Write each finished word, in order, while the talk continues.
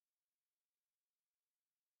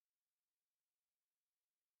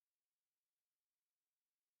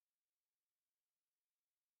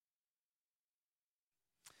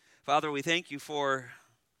Father, we thank you for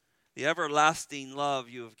the everlasting love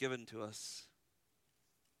you have given to us.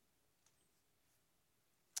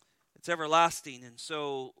 It's everlasting, and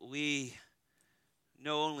so we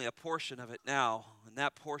know only a portion of it now, and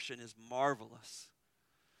that portion is marvelous.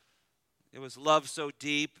 It was love so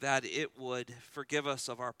deep that it would forgive us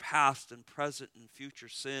of our past and present and future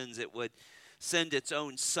sins. It would send its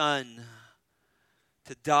own Son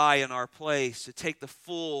to die in our place, to take the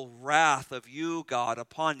full wrath of you, God,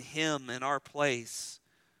 upon him in our place.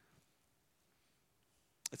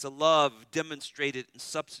 It's a love demonstrated in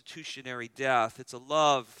substitutionary death. It's a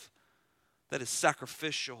love that is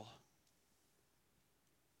sacrificial.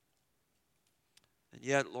 And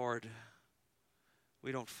yet, Lord,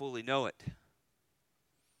 we don't fully know it.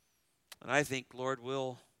 And I think, Lord,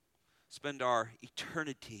 we'll spend our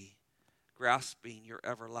eternity grasping your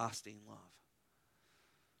everlasting love.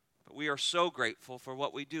 But we are so grateful for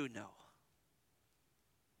what we do know.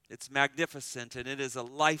 It's magnificent, and it is a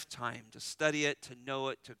lifetime to study it, to know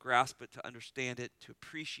it, to grasp it, to understand it, to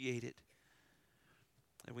appreciate it.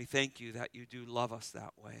 And we thank you that you do love us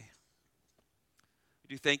that way.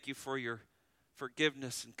 We do thank you for your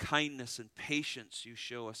forgiveness and kindness and patience you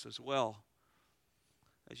show us as well,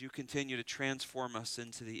 as you continue to transform us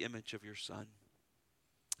into the image of your Son.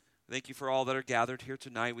 Thank you for all that are gathered here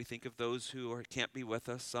tonight. We think of those who can't be with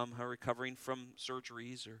us. Some are recovering from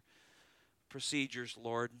surgeries or procedures,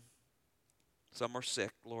 Lord. Some are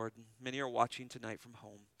sick, Lord. Many are watching tonight from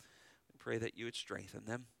home. We pray that you would strengthen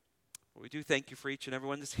them. We do thank you for each and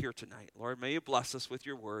everyone that's here tonight. Lord, may you bless us with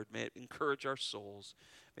your word. May it encourage our souls.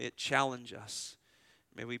 May it challenge us.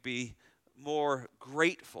 May we be more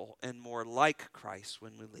grateful and more like Christ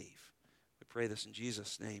when we leave. We pray this in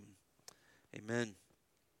Jesus' name. Amen.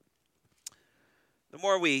 The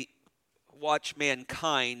more we watch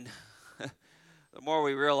mankind, the more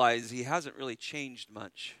we realize he hasn't really changed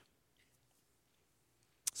much.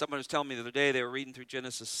 Someone was telling me the other day they were reading through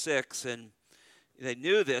Genesis 6, and they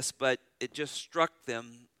knew this, but it just struck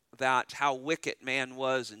them that how wicked man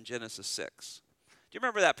was in Genesis 6. Do you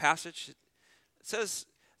remember that passage? It says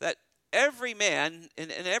that every man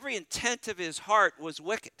and every intent of his heart was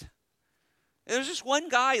wicked. And there's just one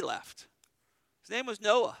guy left. His name was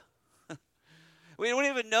Noah. We don't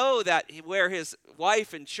even know that where his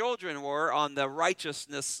wife and children were on the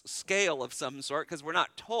righteousness scale of some sort, because we're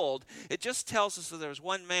not told. It just tells us that there's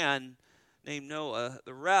one man named Noah.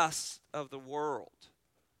 The rest of the world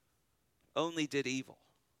only did evil.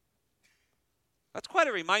 That's quite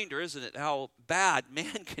a reminder, isn't it, how bad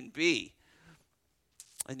man can be.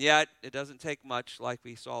 And yet, it doesn't take much, like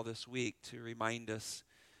we saw this week, to remind us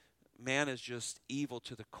man is just evil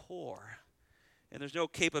to the core. And there's no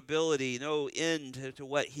capability, no end to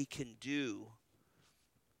what he can do.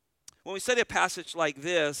 When we study a passage like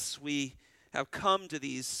this, we have come to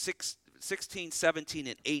these 16, 17,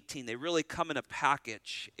 and 18. They really come in a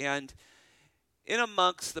package. And in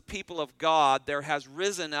amongst the people of God, there has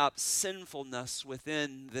risen up sinfulness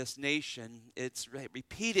within this nation. It's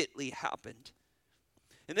repeatedly happened.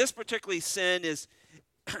 And this particular sin is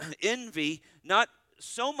envy, not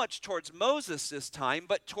so much towards Moses this time,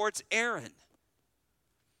 but towards Aaron.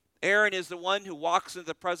 Aaron is the one who walks into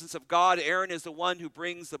the presence of God. Aaron is the one who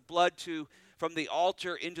brings the blood from the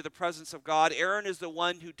altar into the presence of God. Aaron is the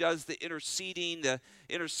one who does the interceding, the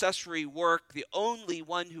intercessory work, the only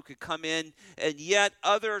one who could come in. And yet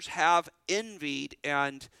others have envied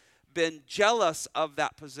and been jealous of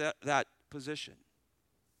that position.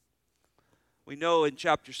 We know in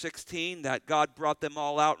chapter 16 that God brought them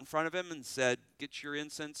all out in front of him and said, get your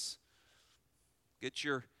incense, get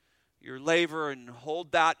your laver and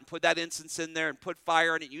hold that and put that incense in there and put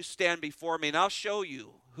fire in it. You stand before me and I'll show you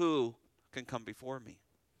who can come before me.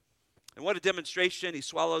 And what a demonstration. He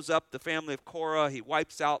swallows up the family of Korah. He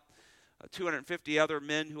wipes out 250 other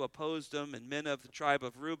men who opposed him and men of the tribe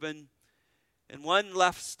of Reuben. And one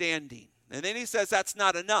left standing. And then he says, that's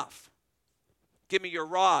not enough. Give me your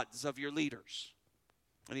rods of your leaders.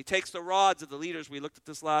 And he takes the rods of the leaders. We looked at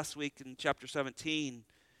this last week in chapter 17.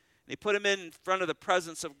 They put him in front of the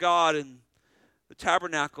presence of God in the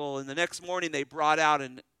tabernacle, and the next morning they brought out,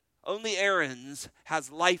 and only Aaron's has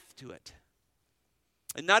life to it.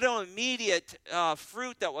 And not only immediate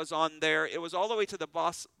fruit that was on there, it was all the way to the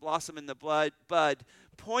blossom in the bud,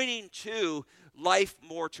 pointing to life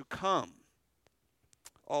more to come.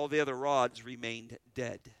 All the other rods remained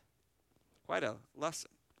dead. Quite a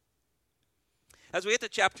lesson. As we get to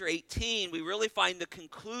chapter 18, we really find the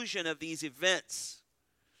conclusion of these events.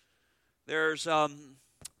 There's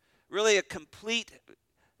really a complete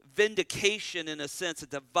vindication, in a sense, a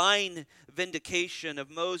divine vindication of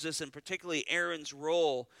Moses and particularly Aaron's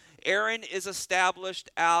role. Aaron is established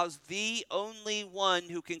as the only one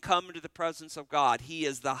who can come into the presence of God. He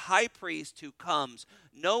is the high priest who comes.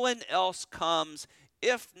 No one else comes.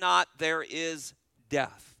 If not, there is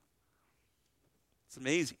death. It's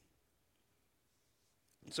amazing.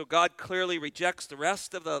 And so God clearly rejects the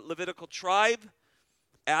rest of the Levitical tribe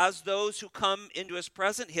as those who come into his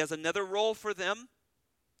presence. He has another role for them.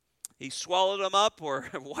 He swallowed them up or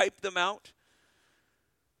wiped them out.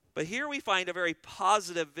 But here we find a very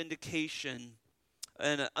positive vindication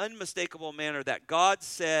in an unmistakable manner that God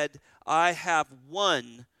said, I have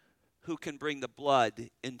one who can bring the blood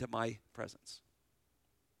into my presence.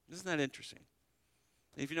 Isn't that interesting?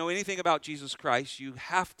 If you know anything about Jesus Christ, you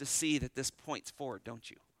have to see that this points forward,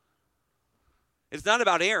 don't you? It's not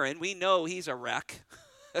about Aaron. We know he's a wreck.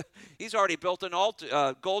 He's already built an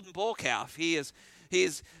golden bull calf. He's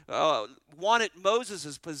wanted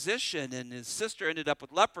Moses' position, and his sister ended up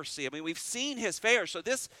with leprosy. I mean, we've seen his failure. So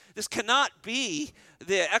this cannot be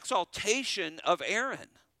the exaltation of Aaron.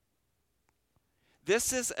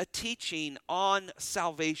 This is a teaching on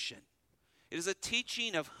salvation. It is a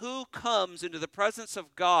teaching of who comes into the presence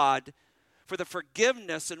of God for the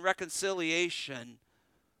forgiveness and reconciliation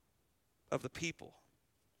of the people.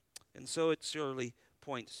 And so it surely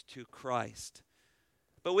points to Christ.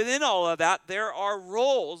 But within all of that, there are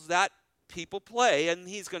roles that people play, and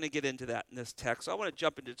he's going to get into that in this text. So I want to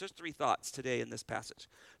jump into just 3 thoughts today in this passage.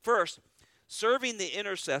 First, serving the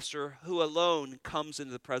intercessor who alone comes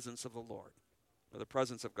into the presence of the Lord, or the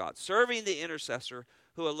presence of God. Serving the intercessor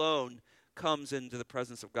who alone comes into the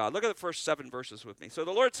presence of God. Look at the first 7 verses with me. So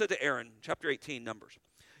the Lord said to Aaron, chapter 18, Numbers,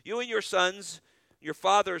 you and your sons, your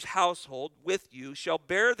father's household with you, shall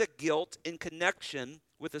bear the guilt in connection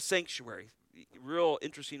with the sanctuary. Real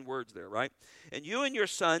interesting words there, right? And you and your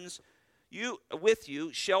sons, you with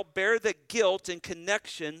you, shall bear the guilt in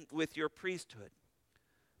connection with your priesthood.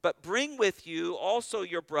 But bring with you also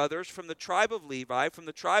your brothers from the tribe of Levi, from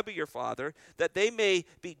the tribe of your father, that they may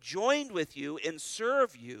be joined with you and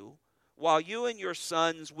serve you, while you and your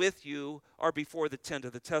sons with you are before the tent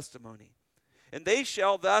of the testimony. And they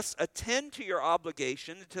shall thus attend to your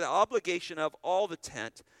obligation, to the obligation of all the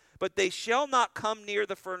tent, but they shall not come near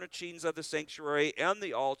the furnishings of the sanctuary and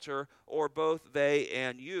the altar, or both they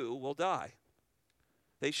and you will die.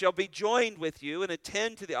 They shall be joined with you and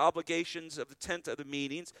attend to the obligations of the tent of the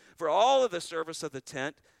meetings for all of the service of the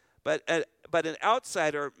tent, but an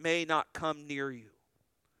outsider may not come near you.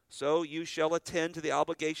 So you shall attend to the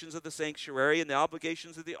obligations of the sanctuary and the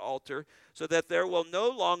obligations of the altar, so that there will no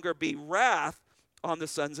longer be wrath on the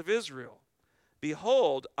sons of Israel.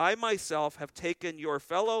 Behold, I myself have taken your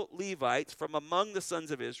fellow Levites from among the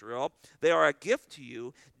sons of Israel. They are a gift to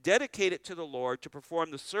you, dedicated to the Lord to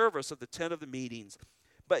perform the service of the tent of the meetings.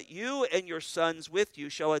 But you and your sons with you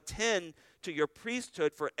shall attend to your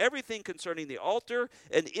priesthood for everything concerning the altar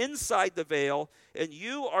and inside the veil, and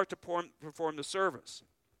you are to perform the service.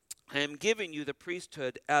 I am giving you the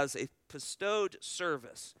priesthood as a bestowed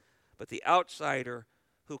service, but the outsider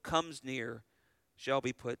who comes near shall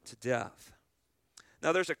be put to death.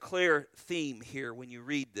 Now there's a clear theme here when you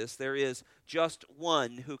read this. There is just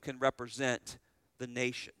one who can represent the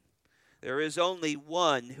nation. There is only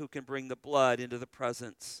one who can bring the blood into the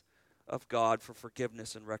presence of God for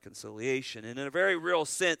forgiveness and reconciliation. And in a very real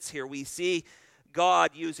sense here, we see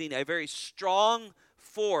God using a very strong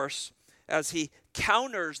force as he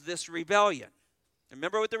counters this rebellion.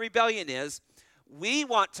 Remember what the rebellion is. We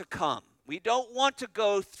want to come. We don't want to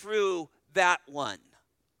go through that one.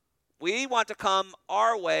 We want to come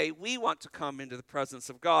our way. We want to come into the presence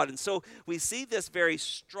of God. And so we see this very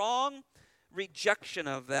strong rejection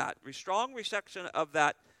of that,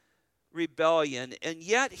 rebellion. And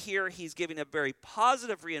yet here he's giving a very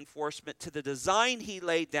positive reinforcement to the design he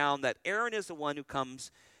laid down, that Aaron is the one who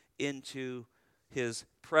comes into his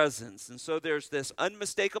presence. And so there's this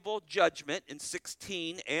unmistakable judgment in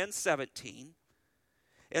 16 and 17.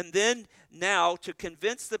 And then now to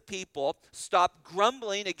convince the people, stop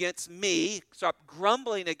grumbling against me, stop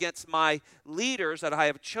grumbling against my leaders that I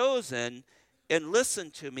have chosen, and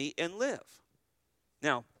listen to me and live.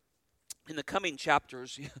 Now, in the coming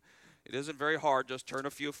chapters, it isn't very hard, just turn a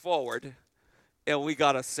few forward, and we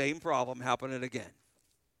got a same problem happening again.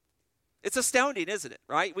 It's astounding, isn't it,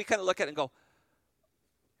 right? We kind of look at it and go,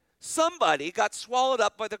 somebody got swallowed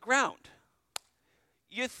up by the ground.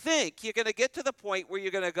 You think you're going to get to the point where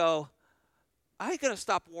you're going to go, I'm going to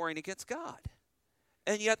stop warring against God.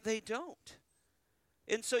 And yet they don't.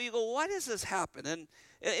 And so you go, why does this happen? And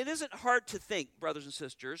it isn't hard to think, brothers and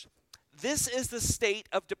sisters, this is the state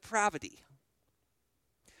of depravity.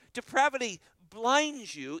 depravity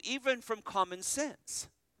blinds you even from common sense.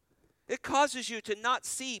 It causes you to not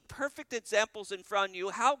see perfect examples in front of you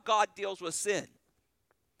how God deals with sin.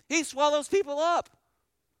 He swallows people up.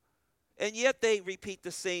 And yet they repeat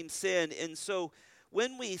the same sin. And so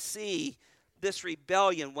when we see this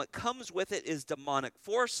rebellion, what comes with it is demonic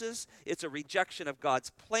forces. It's a rejection of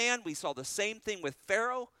God's plan. We saw the same thing with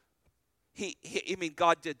Pharaoh.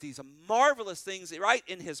 God did these marvelous things right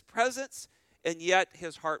in his presence, and yet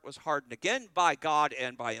his heart was hardened again by God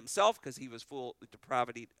and by himself because he was full of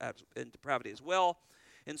depravity as well.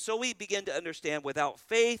 And so we begin to understand without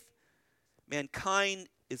faith, mankind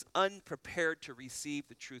is unprepared to receive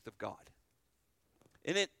the truth of God.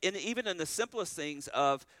 And even in the simplest things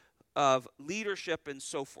of leadership and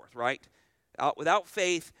so forth, right? Without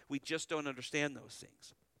faith, we just don't understand those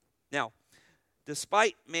things. Now,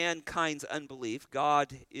 despite mankind's unbelief,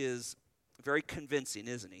 God is very convincing,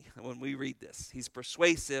 isn't he? When we read this, he's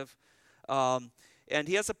persuasive, and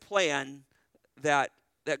he has a plan that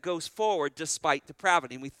goes forward despite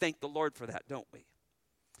depravity. And we thank the Lord for that, don't we?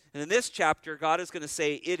 And in this chapter, God is going to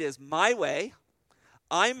say, it is my way.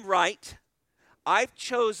 I'm right. I've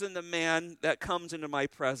chosen the man that comes into my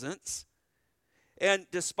presence. And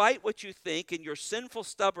despite what you think and your sinful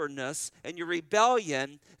stubbornness and your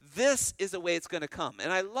rebellion, this is the way it's going to come.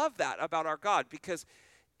 And I love that about our God, because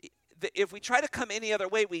if we try to come any other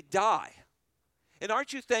way, we die. And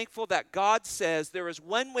aren't you thankful that God says there is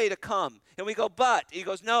one way to come? And we go, but. He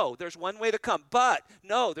goes, no, there's one way to come. But,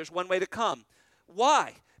 no, there's one way to come.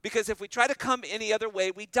 Why? Because if we try to come any other way,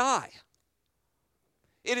 we die.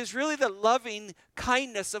 It is really the loving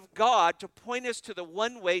kindness of God to point us to the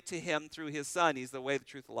one way to him through his Son. He's the way, the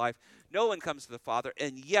truth, the life. No one comes to the Father,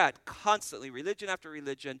 and yet constantly, religion after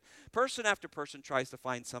religion, person after person tries to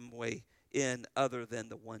find some way in other than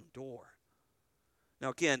the one door. Now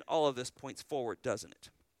again, all of this points forward, doesn't it?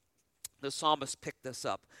 The psalmist picked this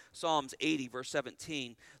up. Psalms 80, verse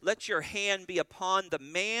 17. Let your hand be upon the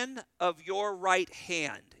man of your right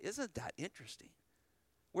hand. Isn't that interesting?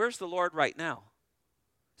 Where's the Lord right now?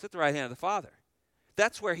 He's at the right hand of the Father.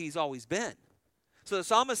 That's where he's always been. So the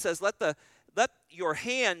psalmist says, let your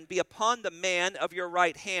hand be upon the man of your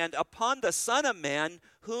right hand, upon the Son of Man,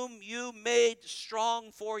 whom you made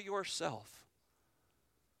strong for yourself.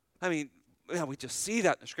 I mean, we just see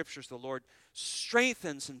that in the Scriptures. The Lord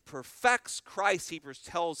strengthens and perfects Christ, Hebrews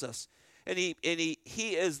tells us. And he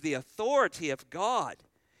is the authority of God.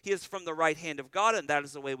 He is from the right hand of God, and that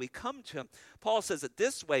is the way we come to him. Paul says it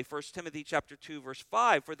this way, 1 Timothy chapter 2, verse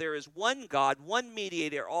 5, for there is one God, one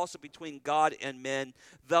mediator also between God and men,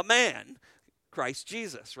 the man, Christ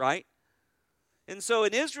Jesus, right? And so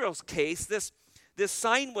in Israel's case, this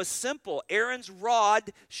sign was simple. Aaron's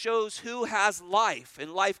rod shows who has life,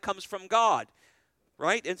 and life comes from God,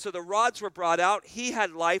 right? And so the rods were brought out. He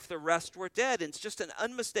had life. The rest were dead. And it's just an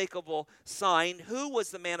unmistakable sign. Who was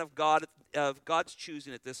the man of God, of God's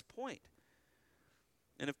choosing at this point?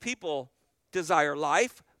 And if people desire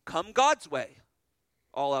life, come God's way.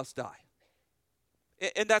 All else die.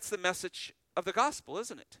 And that's the message of the gospel,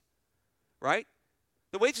 isn't it? Right?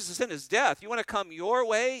 The wages of sin is death. You want to come your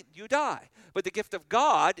way, you die. But the gift of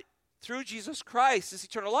God through Jesus Christ is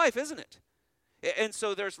eternal life, isn't it? And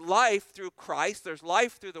so there's life through Christ. There's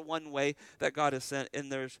life through the one way that God has sent.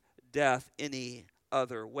 And there's death any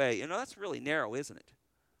other way. You know, that's really narrow, isn't it?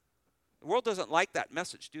 The world doesn't like that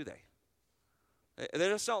message, do they? They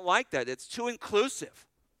just don't like that. It's too inclusive.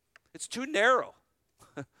 It's too narrow.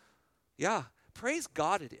 Yeah, praise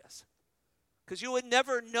God it is. Because you would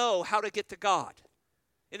never know how to get to God.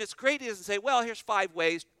 And it's great to say, well, here's 5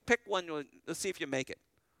 ways. Pick one. Let's see if you make it.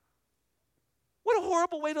 What a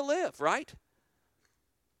horrible way to live, right?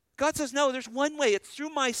 God says, no, there's one way. It's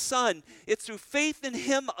through my Son. It's through faith in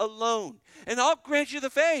him alone. And I'll grant you the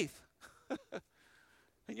faith.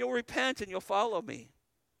 And you'll repent and you'll follow me.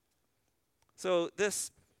 So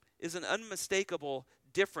this is an unmistakable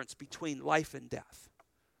difference between life and death.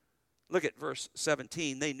 Look at verse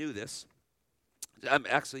 17. They knew this.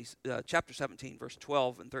 Chapter 17, verse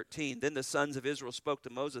 12 and 13. Then the sons of Israel spoke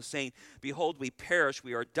to Moses, saying, behold, we perish,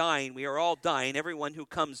 we are dying, we are all dying. Everyone who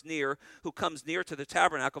comes near to the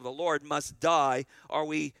tabernacle of the Lord must die. Are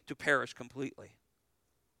we to perish completely?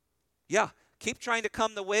 Yeah, keep trying to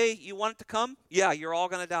come the way you want it to come. Yeah, you're all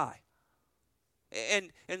going to die.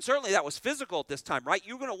 And certainly that was physical at this time, right?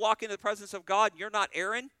 You're going to walk into the presence of God, and you're not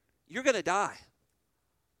Aaron, you're going to die.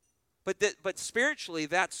 But spiritually,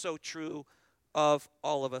 that's so true of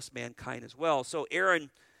all of us, mankind as well. So Aaron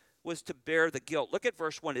was to bear the guilt. Look at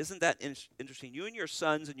verse 1. Isn't that interesting? You and your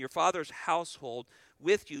sons and your father's household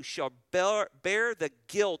with you shall bear the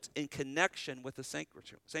guilt in connection with the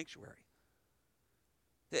sanctuary.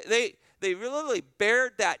 They really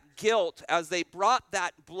bared that guilt as they brought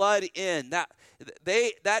that blood in.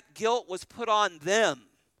 That guilt was put on them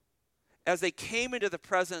as they came into the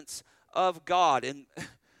presence of God. And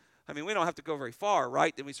I mean, we don't have to go very far,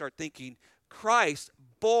 right? Then we start thinking, Christ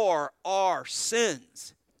bore our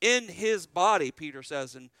sins in his body, Peter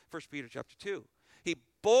says in 1 Peter chapter 2. He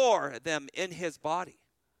bore them in his body.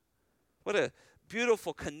 What a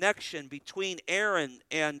beautiful connection between Aaron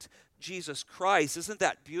and Jesus Christ. Isn't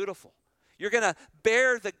that beautiful? You're going to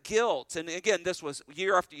bear the guilt. And again, this was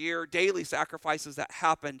year after year, daily sacrifices that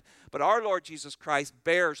happened. But our Lord Jesus Christ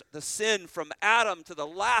bears the sin from Adam to the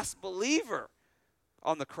last believer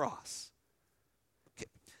on the cross. Okay.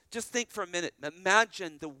 Just think for a minute.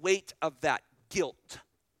 Imagine the weight of that guilt.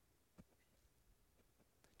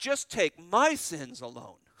 Just take my sins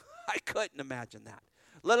alone. I couldn't imagine that.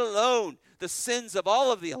 Let alone the sins of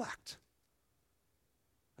all of the elect.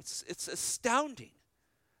 It's astounding.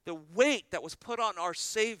 The weight that was put on our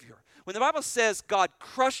Savior. When the Bible says God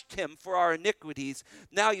crushed him for our iniquities,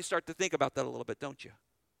 now you start to think about that a little bit, don't you?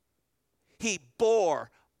 He bore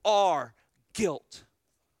our guilt.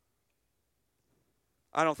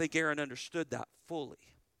 I don't think Aaron understood that fully.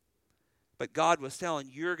 But God was telling,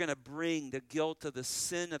 you're going to bring the guilt of the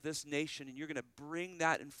sin of this nation, and you're going to bring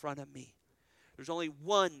that in front of me. There's only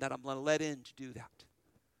one that I'm going to let in to do that.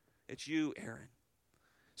 It's you, Aaron.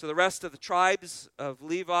 So the rest of the tribes of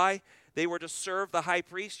Levi, they were to serve the high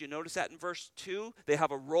priest. You notice that in verse 2. They have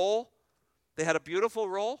a role. They had a beautiful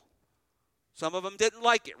role. Some of them didn't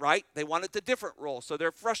like it, right? They wanted a different role. So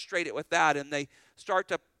they're frustrated with that, and they start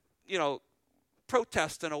to,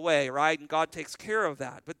 protest in a way, right? And God takes care of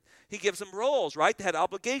that. But he gives them roles, right? They had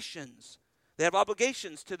obligations. They have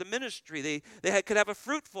obligations to the ministry. They could have a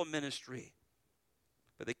fruitful ministry.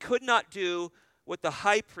 But they could not do what the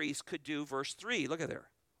high priest could do, verse 3. Look at there.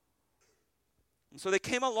 And so they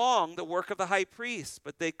came along the work of the high priest,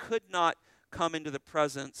 but they could not come into the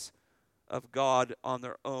presence of God on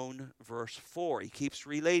their own, verse 4. He keeps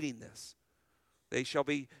relating this. They shall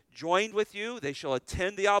be joined with you. They shall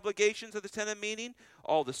attend the obligations of the tent of meeting,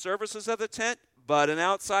 all the services of the tent, but an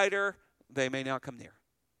outsider, they may not come near.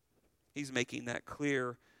 He's making that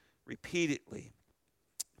clear repeatedly.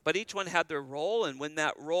 But each one had their role, and when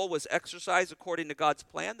that role was exercised according to God's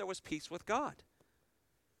plan, there was peace with God.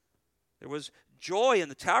 There was joy in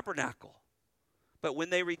the tabernacle. But when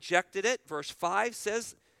they rejected it, verse 5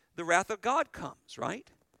 says the wrath of God comes, right?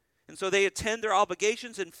 And so they attend their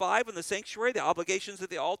obligations in 5 in the sanctuary, the obligations at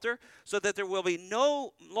the altar, so that there will be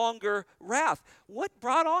no longer wrath. What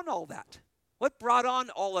brought on all that? What brought on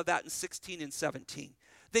all of that in 16 and 17?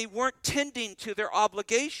 They weren't tending to their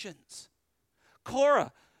obligations.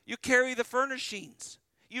 Korah, you carry the furnishings.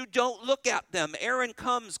 You don't look at them. Aaron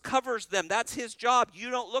comes, covers them. That's his job.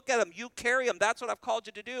 You don't look at them. You carry them. That's what I've called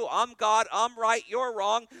you to do. I'm God. I'm right. You're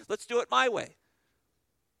wrong. Let's do it my way.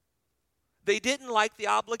 They didn't like the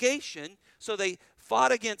obligation, so they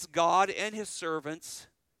fought against God and his servants,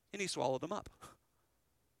 and he swallowed them up.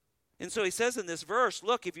 And so he says in this verse,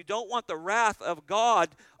 look, if you don't want the wrath of God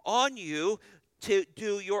on you, to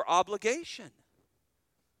do your obligation.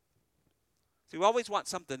 So you always want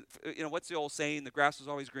something. What's the old saying? The grass is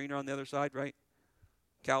always greener on the other side, right?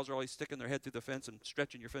 Cows are always sticking their head through the fence and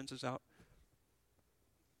stretching your fences out.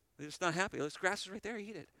 They're just not happy. This grass is right there.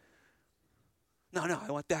 Eat it. No, I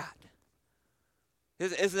want that.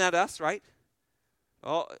 Isn't that us, right?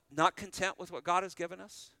 Oh, not content with what God has given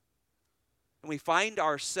us? And we find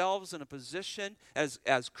ourselves in a position as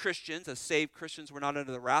Christians, as saved Christians, we're not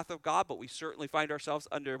under the wrath of God, but we certainly find ourselves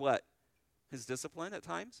under what? His discipline at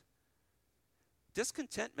times.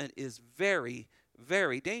 Discontentment is very,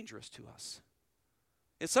 very dangerous to us.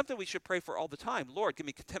 It's something we should pray for all the time. Lord, give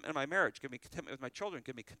me contentment in my marriage. Give me contentment with my children.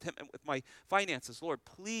 Give me contentment with my finances. Lord,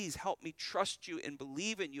 please help me trust you and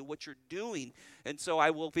believe in you, what you're doing, and so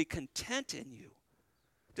I will be content in you.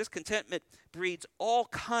 Discontentment breeds all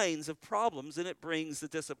kinds of problems, and it brings the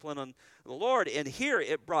discipline on the Lord. And here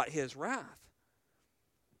it brought his wrath.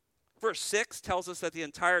 Verse 6 tells us that the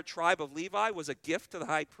entire tribe of Levi was a gift to the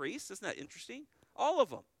high priest. Isn't that interesting? All of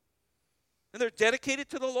them. And they're dedicated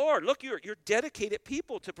to the Lord. Look, you're dedicated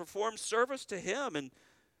people to perform service to him.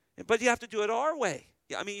 But you have to do it our way.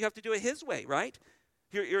 I mean, you have to do it his way, right?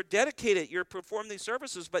 You're dedicated. You're performing these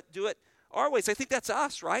services, but do it our ways. I think that's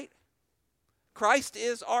us, right? Christ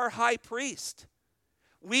is our high priest.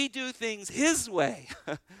 We do things his way.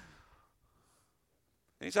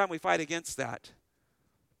 Anytime we fight against that,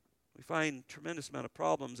 we find a tremendous amount of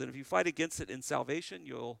problems. And if you fight against it in salvation,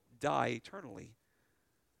 you'll die eternally.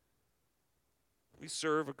 We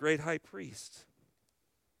serve a great high priest.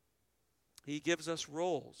 He gives us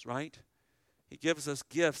roles, right? He gives us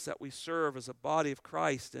gifts that we serve as a body of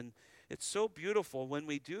Christ, and it's so beautiful when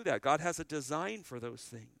we do that. God has a design for those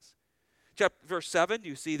things. Verse 7,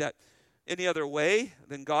 you see that any other way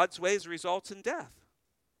than God's ways results in death.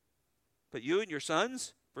 But you and your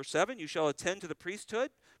sons, verse 7, you shall attend to the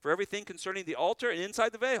priesthood for everything concerning the altar and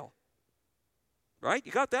inside the veil. Right?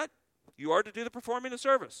 You got that? You are to do the performing of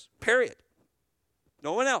service. Period.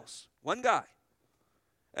 No one else. One guy.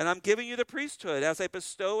 And I'm giving you the priesthood as I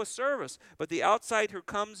bestow a service. But the outside who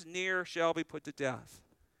comes near shall be put to death.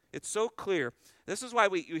 It's so clear. This is why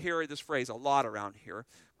you hear this phrase a lot around here.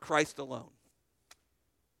 Christ alone.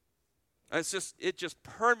 It just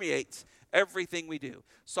permeates everything we do.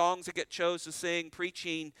 Songs that get chose to sing,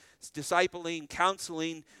 preaching, discipling,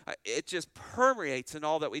 counseling. It just permeates in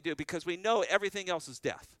all that we do because we know everything else is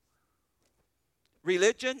death.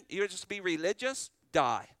 Religion, you're just be religious,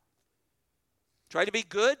 die. Try to be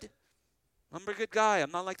good. I'm a good guy.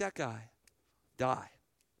 I'm not like that guy. Die.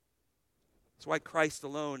 That's why Christ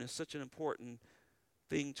alone is such an important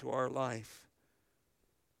thing to our life.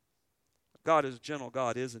 God is a gentle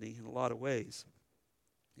God, isn't he, in a lot of ways.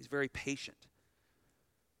 He's very patient.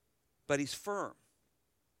 But he's firm.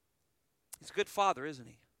 He's a good father, isn't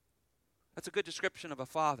he? That's a good description of a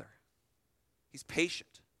father. He's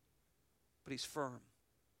patient, but he's firm.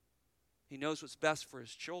 He knows what's best for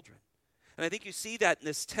his children. And I think you see that in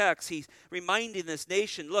this text. He's reminding this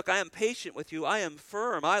nation, look, I am patient with you. I am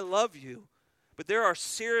firm. I love you. But there are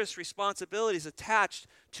serious responsibilities attached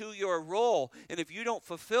to your role. And if you don't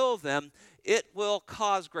fulfill them, it will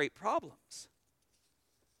cause great problems.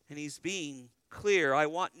 And he's being clear, I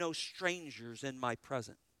want no strangers in my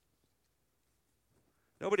presence.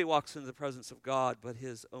 Nobody walks into the presence of God but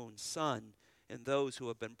his own Son and those who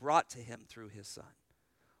have been brought to him through his Son.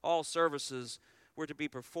 All services were to be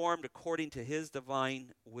performed according to his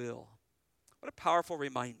divine will. What a powerful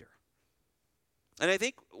reminder. And I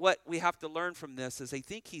think what we have to learn from this is I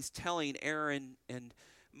think he's telling Aaron and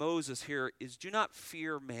Moses here is do not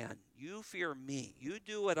fear man. You fear me. You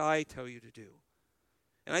do what I tell you to do.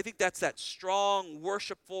 And I think that's that strong,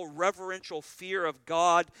 worshipful, reverential fear of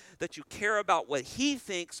God that you care about what he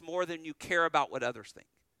thinks more than you care about what others think.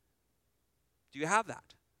 Do you have that?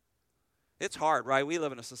 It's hard, right? We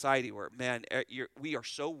live in a society where, man, we are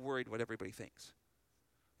so worried what everybody thinks.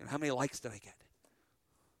 You know, how many likes did I get?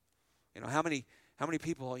 You know, how many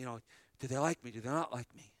people, you know, do they like me? Do they not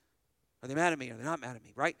like me? Are they mad at me? Are they not mad at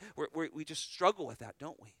me? Right? We just struggle with that,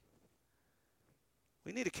 don't we?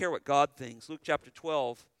 We need to care what God thinks. Luke chapter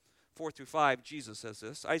 12, 4-5, Jesus says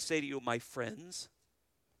this. I say to you, my friends,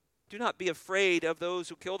 do not be afraid of those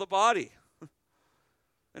who kill the body.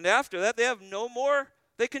 And after that, they have no more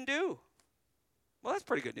they can do. Well, that's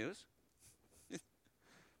pretty good news. What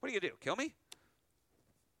are you going to do? Kill me?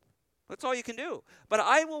 That's all you can do. But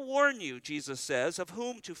I will warn you, Jesus says, of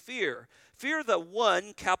whom to fear. Fear the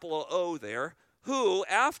one, capital O there, who,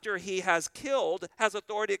 after he has killed, has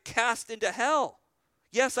authority to cast into hell.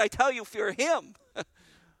 Yes, I tell you, fear him.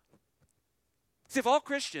 See, if all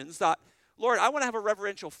Christians thought, Lord, I want to have a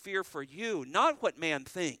reverential fear for you, not what man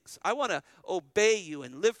thinks. I want to obey you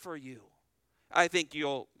and live for you. I think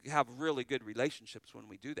you'll have really good relationships when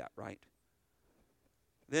we do that, right?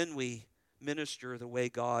 Then we minister the way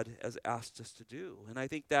God has asked us to do. And I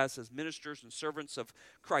think that's as ministers and servants of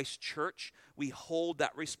Christ's church, we hold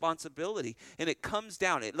that responsibility. And it comes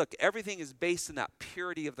down. Look, everything is based in that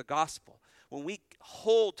purity of the gospel. When we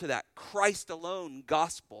hold to that Christ alone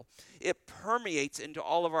gospel, it permeates into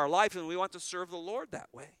all of our life, and we want to serve the Lord that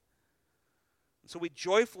way. And so we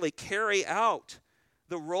joyfully carry out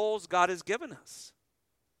the roles God has given us.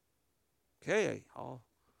 Okay, I'll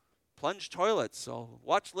plunge toilets, I'll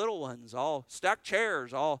watch little ones, I'll stack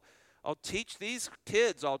chairs, I'll teach these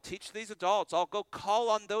kids, I'll teach these adults, I'll go call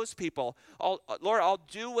on those people. Lord, I'll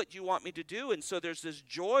do what you want me to do. And so there's this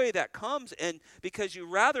joy that comes, and because you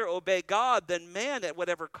rather obey God than man at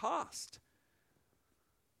whatever cost.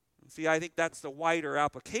 And see, I think that's the wider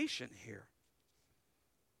application here.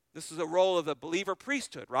 This is the role of the believer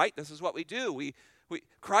priesthood, right? This is what we do.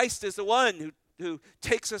 Christ is the one who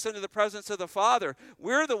takes us into the presence of the Father.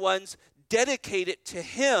 We're the ones dedicated to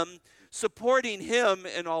him, supporting him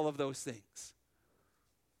in all of those things.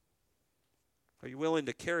 Are you willing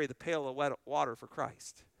to carry the pail of wet water for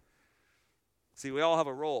Christ? See, we all have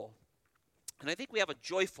a role. And I think we have a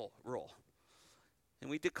joyful role. And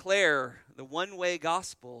we declare the one-way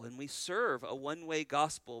gospel, and we serve a one-way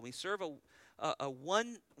gospel. We serve a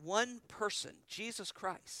one person, Jesus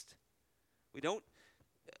Christ. We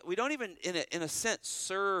don't even, in a sense,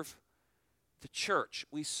 serve the church.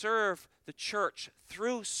 We serve the church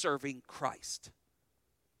through serving Christ.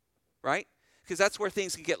 Right? because that's where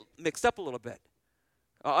things can get mixed up a little bit.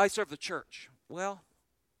 I serve the church. Well,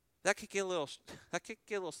 that could get a little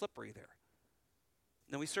slippery there.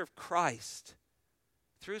 No, we serve Christ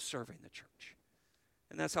through serving the church.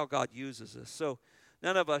 And that's how God uses us. So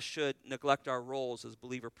none of us should neglect our roles as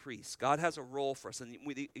believer priests. God has a role for us. And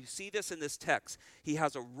you see this in this text. He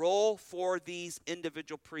has a role for these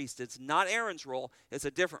individual priests. It's not Aaron's role. It's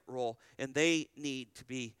a different role. And they need to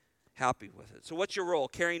be happy with it. So what's your role?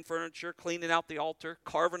 Carrying furniture, cleaning out the altar,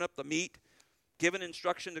 carving up the meat, giving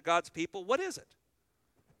instruction to God's people? What is it?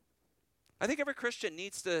 I think every Christian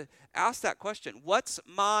needs to ask that question. What's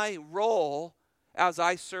my role as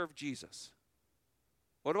I serve Jesus?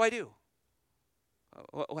 What do I do?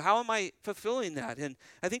 How am I fulfilling that? And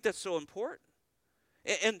I think that's so important.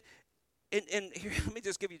 And here, let me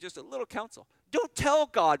just give you just a little counsel. Don't tell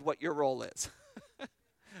God what your role is.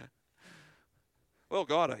 Well,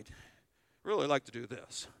 God, I'd really like to do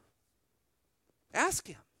this. Ask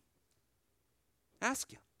him.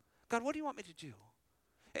 Ask him. God, what do you want me to do?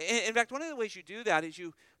 In fact, one of the ways you do that is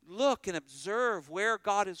you look and observe where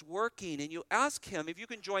God is working, and you ask him if you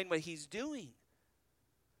can join what he's doing.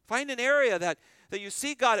 Find an area that you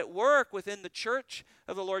see God at work within the church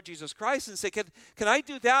of the Lord Jesus Christ and say, can I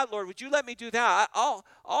do that, Lord? Would you let me do that? I'll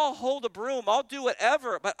hold a broom. I'll do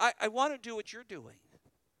whatever, but I want to do what you're doing.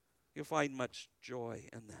 You'll find much joy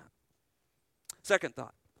in that. Second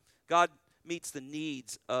thought, God meets the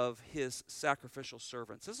needs of his sacrificial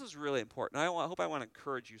servants. This is really important. I want to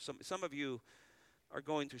encourage you. Some of you are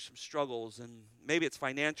going through some struggles, and maybe it's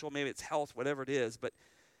financial, maybe it's health, whatever it is, but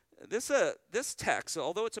this text,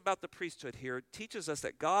 although it's about the priesthood here, teaches us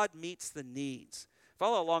that God meets the needs.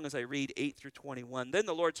 Follow along as I read 8 through 21. Then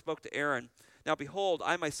the Lord spoke to Aaron, "Now behold,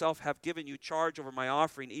 I myself have given you charge over my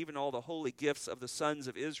offering, even all the holy gifts of the sons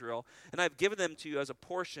of Israel, and I have given them to you as a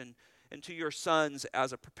portion, and to your sons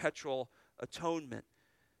as a perpetual atonement.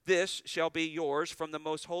 This shall be yours from the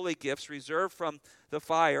most holy gifts reserved from the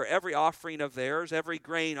fire, every offering of theirs, every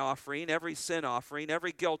grain offering, every sin offering,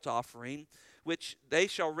 every guilt offering, which they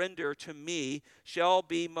shall render to me, shall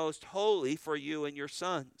be most holy for you and your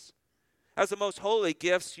sons. As the most holy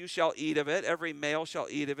gifts you shall eat of it, every male shall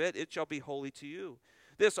eat of it, it shall be holy to you.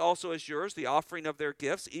 This also is yours, the offering of their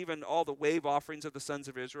gifts, even all the wave offerings of the sons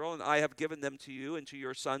of Israel, and I have given them to you and to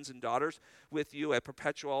your sons and daughters with you a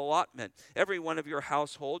perpetual allotment. Every one of your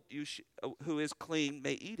household who is clean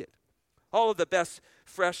may eat it. All of the best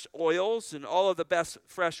fresh oils and all of the best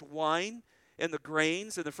fresh wine and the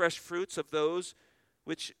grains and the fresh fruits of those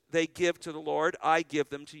which they give to the Lord, I give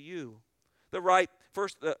them to you. The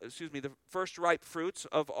first ripe fruits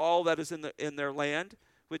of all that is in their land,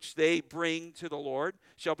 which they bring to the Lord,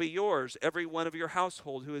 shall be yours. Every one of your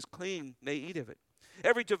household who is clean may eat of it.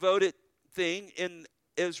 Every devoted thing in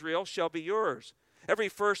Israel shall be yours. Every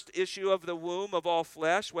first issue of the womb of all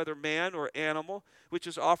flesh, whether man or animal, which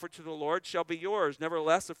is offered to the Lord, shall be yours.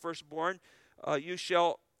 Nevertheless, the firstborn you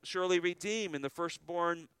shall surely redeem, and the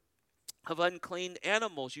firstborn of unclean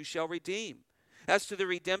animals you shall redeem. As to the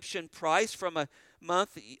redemption price from a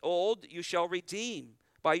month old, you shall redeem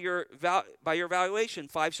by your valuation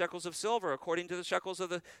 5 shekels of silver, according to the shekels of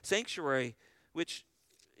the sanctuary, which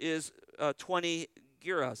is 20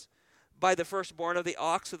 gerahs. By the firstborn of the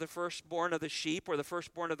ox, or the firstborn of the sheep, or the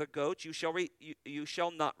firstborn of the goat, you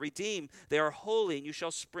shall not redeem. They are holy, and you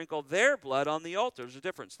shall sprinkle their blood on the altar. There's a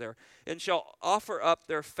difference there. And shall offer up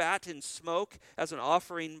their fat in smoke as an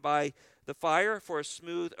offering by the fire for a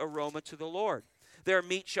smooth aroma to the Lord. Their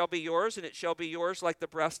meat shall be yours, and it shall be yours like the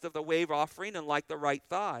breast of the wave offering and like the right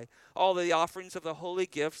thigh. All the offerings of the holy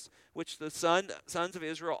gifts which the sons of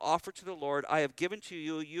Israel offer to the Lord, I have given to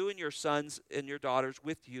you, you and your sons and your daughters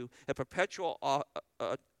with you, a perpetual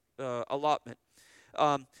allotment.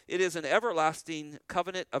 It is an everlasting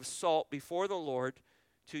covenant of salt before the Lord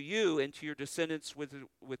to you and to your descendants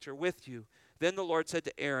which are with you. Then the Lord said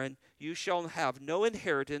to Aaron, you shall have no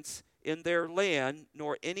inheritance in their land,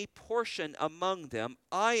 nor any portion among them.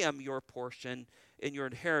 I am your portion and your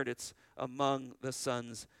inheritance among the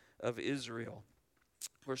sons of Israel.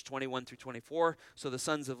 Verse 21 through 24, so the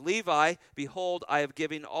sons of Levi, behold, I have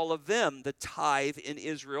given all of them the tithe in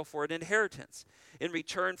Israel for an inheritance, in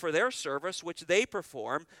return for their service, which they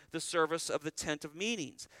perform, the service of the tent of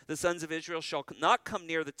meetings. The sons of Israel shall not come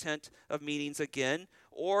near the tent of meetings again,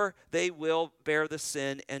 or they will bear the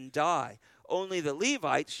sin and die. Only the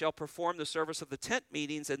Levites shall perform the service of the tent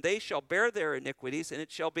meetings, and they shall bear their iniquities, and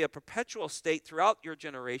it shall be a perpetual state throughout your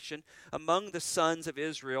generation. Among the sons of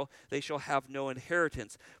Israel they shall have no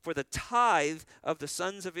inheritance. For the tithe of the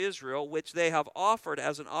sons of Israel, which they have offered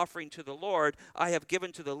as an offering to the Lord, I have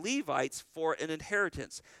given to the Levites for an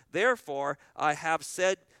inheritance. Therefore I have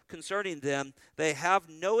said concerning them, they have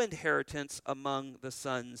no inheritance among the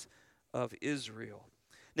sons of Israel.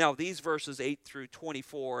 Now, these verses 8 through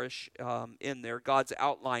 24-ish in there, God's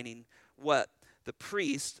outlining what the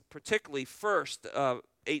priest, particularly first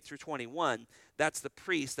 8 through 21, that's the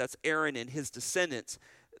priest, that's Aaron and his descendants.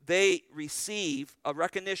 They receive a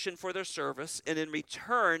recognition for their service, and in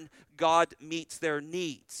return, God meets their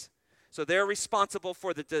needs. So they're responsible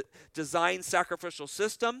for the design sacrificial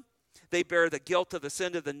system. They bear the guilt of the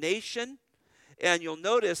sin of the nation. And you'll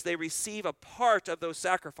notice they receive a part of those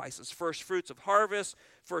sacrifices, first fruits of harvest,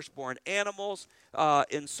 firstborn animals,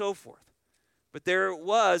 and so forth. But there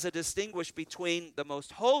was a distinguish between the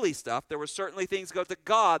most holy stuff. There were certainly things go to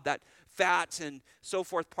God, that fat and so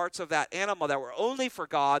forth, parts of that animal that were only for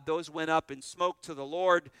God. Those went up and smoked to the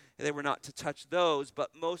Lord. And they were not to touch those.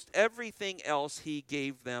 But most everything else, he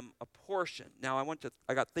gave them a portion. Now,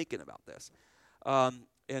 I got thinking about this.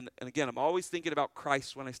 And again, I'm always thinking about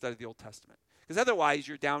Christ when I study the Old Testament. Because otherwise,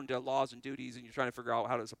 you're down to laws and duties, and you're trying to figure out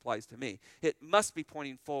how this applies to me. It must be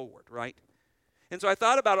pointing forward, right? And so I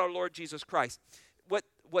thought about our Lord Jesus Christ.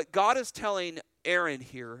 What God is telling Aaron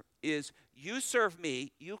here is, you serve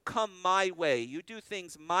me, you come my way, you do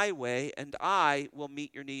things my way, and I will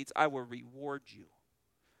meet your needs. I will reward you.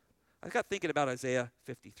 I got thinking about Isaiah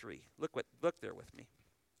 53. Look there with me.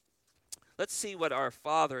 Let's see what our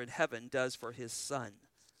Father in heaven does for his Son.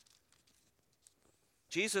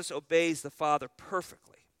 Jesus obeys the Father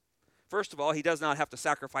perfectly. First of all, he does not have to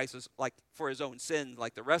sacrifice for his own sins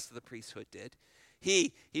like the rest of the priesthood did.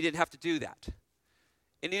 He didn't have to do that.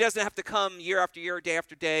 And he doesn't have to come year after year, day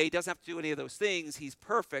after day. He doesn't have to do any of those things. He's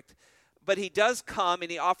perfect. But he does come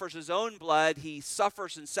and he offers his own blood. He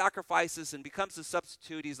suffers and sacrifices and becomes the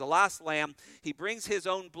substitute. He's the last lamb. He brings his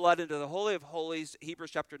own blood into the Holy of Holies,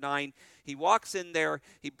 Hebrews chapter 9. He walks in there.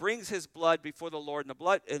 He brings his blood before the Lord,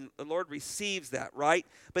 and the Lord receives that, right?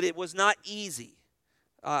 But it was not easy.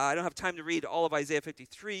 I don't have time to read all of Isaiah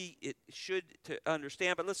 53. It should to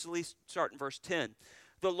understand, but let's at least start in verse 10.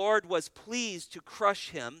 The Lord was pleased to crush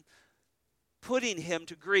him, putting him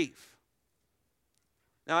to grief.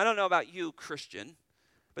 Now, I don't know about you, Christian,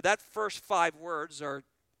 but that first 5 words are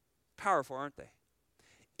powerful, aren't they?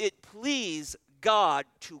 It pleased God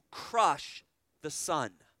to crush the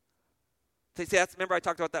Son. Remember I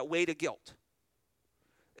talked about that weight of guilt.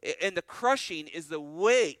 And the crushing is the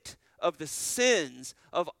weight of the sins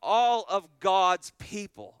of all of God's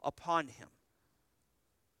people upon him.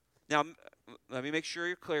 Now, let me make sure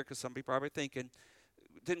you're clear, because some people are probably thinking,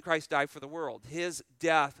 didn't Christ die for the world? His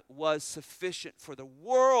death was sufficient for the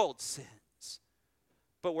world's sins.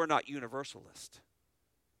 But we're not universalist.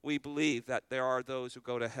 We believe that there are those who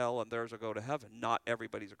go to hell and those who go to heaven. Not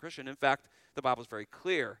everybody's a Christian. In fact, the Bible is very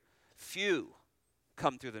clear. Few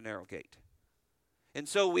come through the narrow gate. And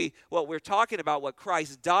so what we're talking about, what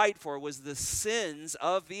Christ died for, was the sins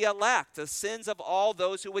of the elect, the sins of all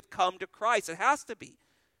those who would come to Christ. It has to be.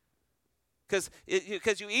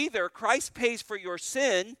 Because you either, Christ pays for your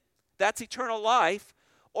sin, that's eternal life,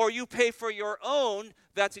 or you pay for your own,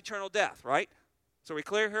 that's eternal death, right? So we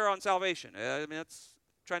clear here on salvation. That's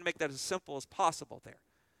trying to make that as simple as possible there.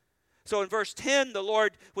 So in verse 10, the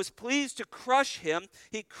Lord was pleased to crush him.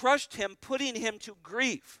 He crushed him, putting him to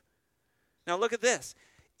grief. Now look at this.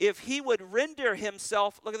 If he would render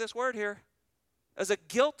himself, look at this word here, as a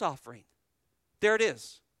guilt offering. There it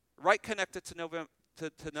is, right connected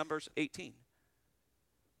to Numbers 18.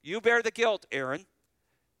 You bear the guilt, Aaron,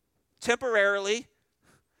 temporarily,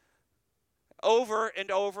 over and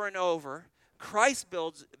over and over. Christ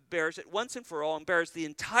bears it once and for all and bears the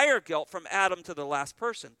entire guilt from Adam to the last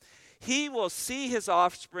person. He will see his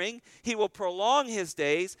offspring. He will prolong his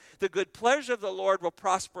days. The good pleasure of the Lord will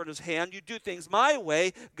prosper in his hand. You do things my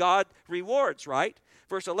way, God rewards, right?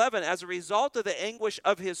 Verse 11, as a result of the anguish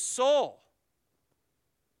of his soul.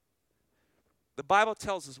 The Bible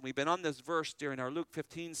tells us, and we've been on this verse during our Luke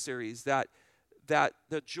 15 series, that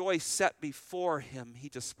the joy set before him, he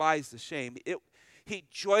despised the shame. He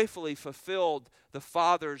joyfully fulfilled the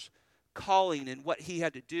Father's calling and what he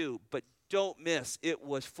had to do, but don't miss, it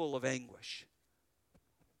was full of anguish.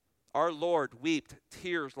 Our Lord wept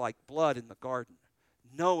tears like blood in the garden,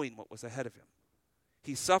 knowing what was ahead of him.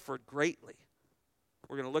 He suffered greatly.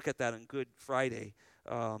 We're going to look at that on Good Friday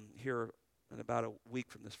here in about a week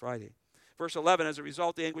from this Friday. Verse 11, as a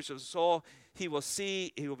result of the anguish of the soul, he will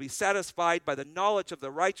be satisfied by the knowledge of the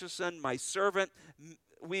righteous Son, my servant.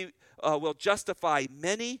 We will justify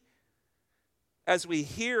many as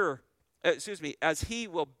he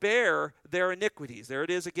will bear their iniquities. There it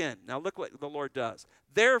is again. Now look what the Lord does.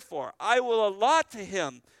 Therefore, I will allot to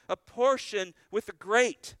him a portion with the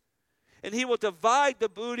great, And he will divide the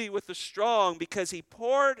booty with the strong, because he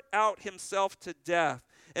poured out himself to death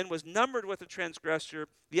and was numbered with the transgressor,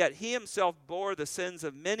 yet he himself bore the sins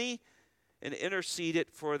of many and interceded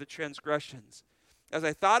for the transgressions. As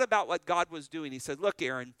I thought about what God was doing, he said, look,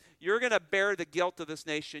 Aaron, you're going to bear the guilt of this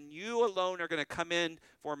nation. You alone are going to come in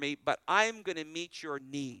for me, but I'm going to meet your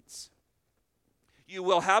needs. You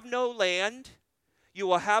will have no land. You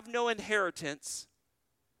will have no inheritance,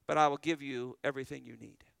 but I will give you everything you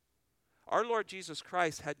need. Our Lord Jesus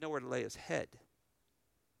Christ had nowhere to lay his head.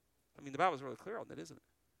 I mean, the Bible's really clear on that, isn't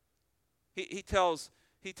it? He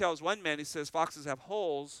tells one man, he says, foxes have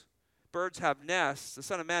holes, birds have nests, the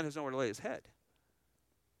Son of Man has nowhere to lay his head.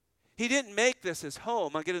 He didn't make this his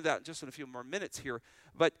home. I'll get into that just in a few more minutes here.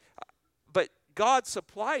 But God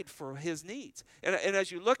supplied for his needs. And as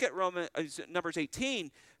you look at Numbers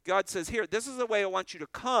 18, God says, here, this is the way I want you to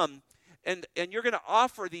come. And you're going to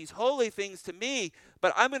offer these holy things to me,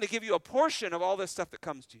 but I'm going to give you a portion of all this stuff that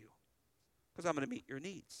comes to you, because I'm going to meet your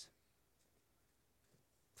needs.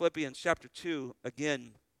 Philippians chapter 2,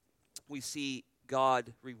 again, we see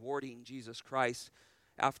God rewarding Jesus Christ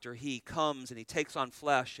after he comes and he takes on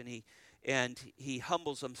flesh and he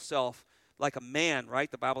humbles himself like a man, right?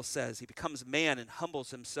 The Bible says he becomes man and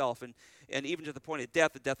humbles himself, and even to the point of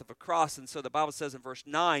death, the death of a cross. And so the Bible says in verse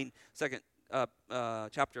 9, second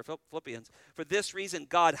chapter of Philippians, for this reason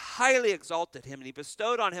God highly exalted him, and he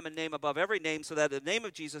bestowed on him a name above every name, so that in the name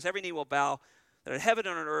of Jesus every knee will bow, that in heaven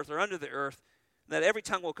and on earth or under the earth, and that every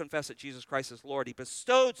tongue will confess that Jesus Christ is Lord. He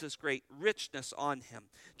bestows this great richness on him.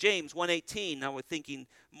 James 1:18, now we're thinking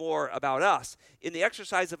more about us. In the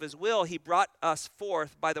exercise of his will, he brought us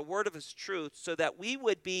forth by the word of his truth, so that we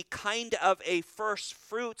would be kind of a first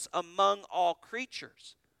fruits among all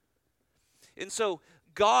creatures. And so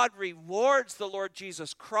God rewards the Lord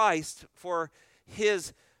Jesus Christ for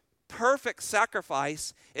his perfect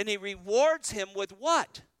sacrifice, and he rewards him with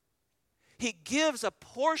what? He gives a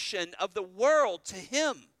portion of the world to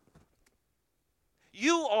him.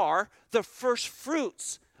 You are the first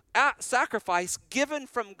fruits sacrifice given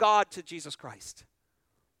from God to Jesus Christ.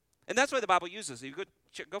 And that's why the Bible uses it. You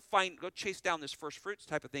go chase down this first fruits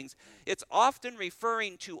type of things. It's often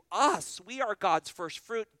referring to us. We are God's first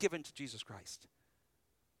fruit given to Jesus Christ.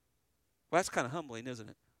 Well, that's kind of humbling, isn't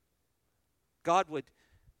it? God would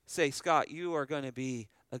say, Scott, you are going to be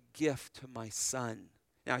a gift to my son.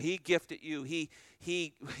 Now, he gifted you. He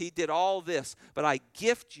did all this, but I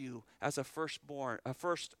gift you as a firstborn, a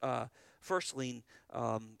firstling,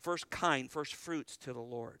 first fruits to the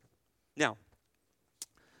Lord. Now,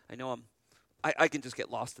 I know I can just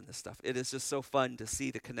get lost in this stuff. It is just so fun to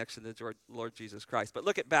see the connection to the Lord Jesus Christ. But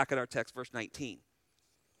look back at our text, verse 19.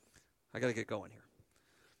 I got to get going here.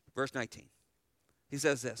 Verse 19. He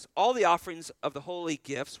says this, all the offerings of the holy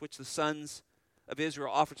gifts which the sons of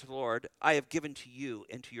Israel offer to the Lord, I have given to you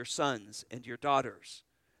and to your sons and your daughters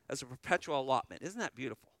as a perpetual allotment. Isn't that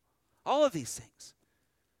beautiful? All of these things.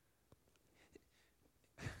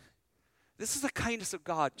 This is the kindness of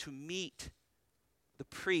God to meet the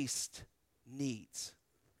priest's needs.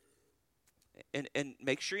 And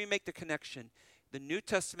make sure you make the connection. The New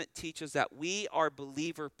Testament teaches that we are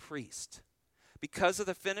believer priests. Because of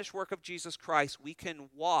the finished work of Jesus Christ, we can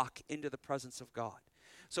walk into the presence of God.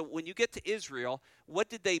 So when you get to Israel, what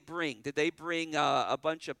did they bring? Did they bring a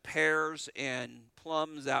bunch of pears and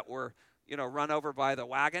plums that were, run over by the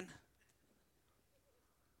wagon?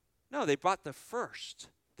 No, they brought the first,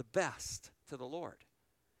 the best, to the Lord.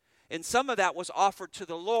 And some of that was offered to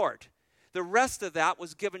the Lord. The rest of that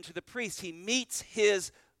was given to the priest. He meets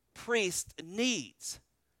his priest needs.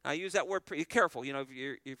 I use that word, be careful.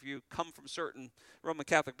 If you come from a certain Roman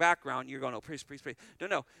Catholic background, you're going, oh, priest.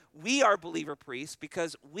 No. We are believer priests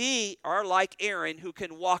because we are like Aaron who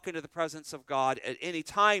can walk into the presence of God at any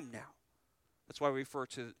time now. That's why we refer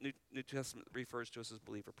to, New Testament refers to us as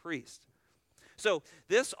believer priest. So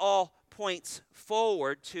this all points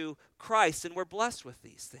forward to Christ, and we're blessed with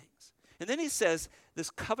these things. And then he says this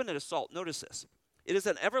covenant of salt. Notice this. It is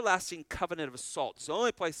an everlasting covenant of salt. It's the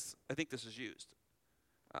only place I think this is used.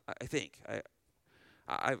 I think.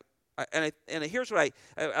 Here's what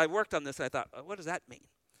I worked on this, and I thought, what does that mean?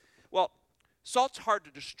 Well, salt's hard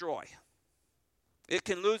to destroy. It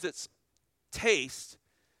can lose its taste,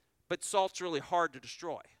 but salt's really hard to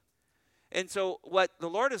destroy. And so what the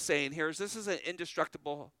Lord is saying here is this is an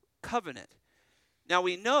indestructible covenant. Now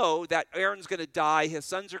we know that Aaron's going to die, his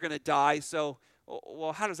sons are going to die, so,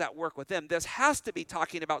 well, how does that work with them? This has to be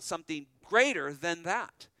talking about something greater than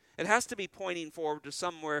that. It has to be pointing forward to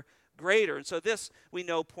somewhere greater. And so this, we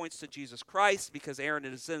know, points to Jesus Christ because Aaron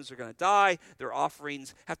and his sons are going to die. Their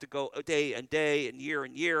offerings have to go day and day and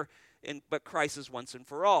year. but Christ is once and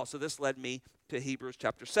for all. So this led me to Hebrews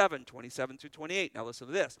chapter 7, 27 through 28. Now listen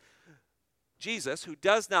to this. Jesus, who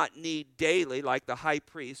does not need daily, like the high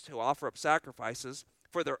priest, to offer up sacrifices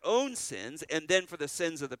for their own sins and then for the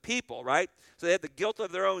sins of the people, right? So they had the guilt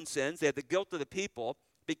of their own sins. They had the guilt of the people,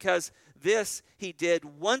 because this he did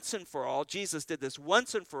once and for all. Jesus did this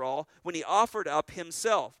once and for all when he offered up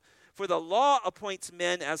himself. For the law appoints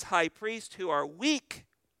men as high priests who are weak,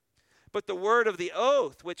 but the word of the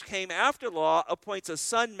oath, which came after law, appoints a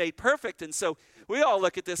son made perfect. And so we all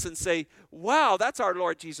look at this and say, wow, that's our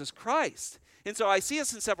Lord Jesus Christ. And so I see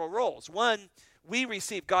us in several roles. One, we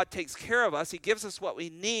receive, God takes care of us. He gives us what we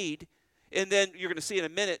need. And then you're going to see in a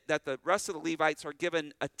minute that the rest of the Levites are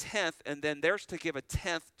given a tenth, and then they're to give a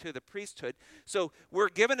tenth to the priesthood. So we're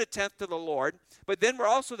given a tenth to the Lord, but then we're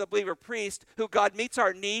also the believer priest who God meets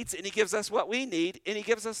our needs, and he gives us what we need, and he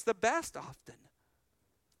gives us the best often.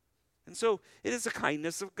 And so it is the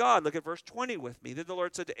kindness of God. Look at verse 20 with me. Then the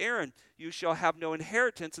Lord said to Aaron, you shall have no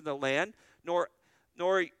inheritance in the land, nor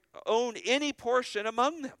own any portion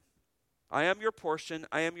among them. I am your portion,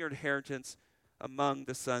 I am your inheritance among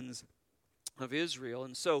the sons of Israel.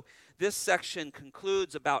 And so this section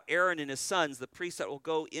concludes about Aaron and his sons, the priests that will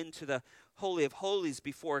go into the Holy of Holies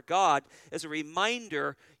before God, as a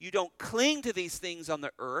reminder, you don't cling to these things on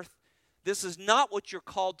the earth. This is not what you're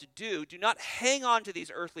called to do. Do not hang on to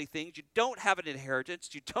these earthly things. You don't have an inheritance.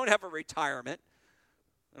 You don't have a retirement.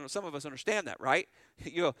 I know some of us understand that, right?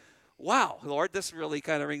 You go, wow, Lord, this really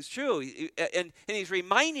kind of rings true. And he's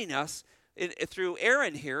reminding us through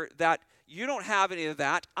Aaron here that you don't have any of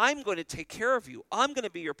that. I'm going to take care of you. I'm going to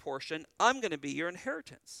be your portion. I'm going to be your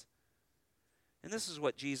inheritance. And this is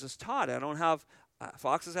what Jesus taught. I don't have,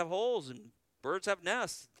 foxes have holes and birds have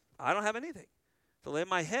nests. I don't have anything to lay in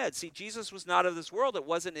my head. See, Jesus was not of this world. It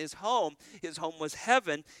wasn't his home. His home was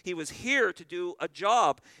heaven. He was here to do a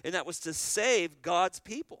job, and that was to save God's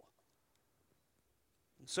people.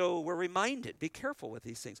 So we're reminded, be careful with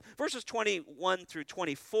these things. Verses 21 through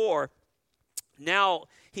 24, now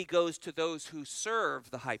he goes to those who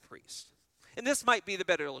serve the high priest. And this might be the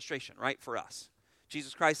better illustration, right, for us.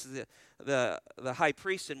 Jesus Christ is the high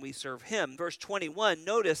priest, and we serve him. Verse 21,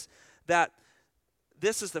 notice that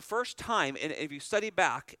this is the first time, and if you study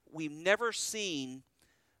back, we've never seen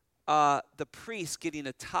the priests getting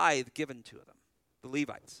a tithe given to them, the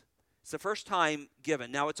Levites. It's the first time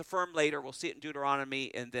given. Now, it's affirmed later. We'll see it in Deuteronomy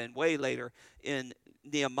and then way later in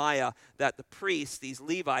Nehemiah that the priests, these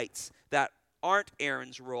Levites that aren't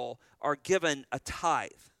Aaron's role, are given a tithe.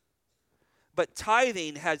 But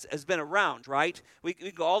tithing has been around, right? We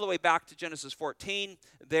go all the way back to Genesis 14.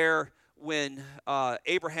 There, when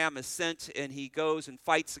Abraham is sent and he goes and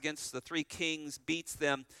fights against the three kings, beats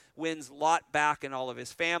them, wins Lot back and all of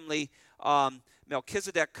his family.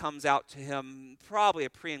 Melchizedek comes out to him, probably a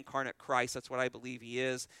pre-incarnate Christ. That's what I believe he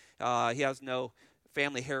is. He has no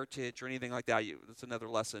family heritage or anything like that. That's another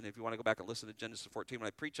lesson. If you want to go back and listen to Genesis 14, when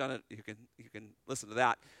I preach on it, you can listen to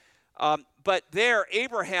that. But there,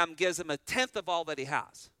 Abraham gives him a tenth of all that he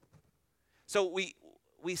has. So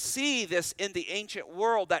we see this in the ancient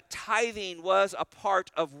world, that tithing was a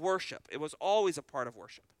part of worship. It was always a part of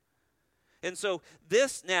worship. And so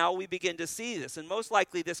this now, we begin to see this. And most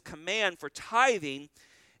likely this command for tithing,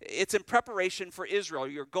 it's in preparation for Israel.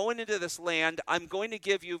 You're going into this land. I'm going to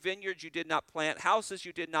give you vineyards you did not plant, houses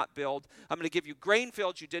you did not build. I'm going to give you grain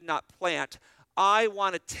fields you did not plant. I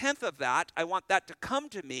want a tenth of that. I want that to come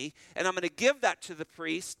to me, and I'm going to give that to the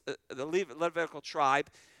priest, the Levitical tribe,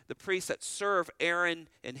 the priests that serve Aaron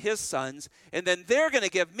and his sons, and then they're going to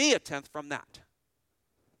give me a tenth from that.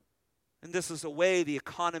 And this is the way the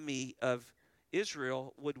economy of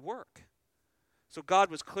Israel would work. So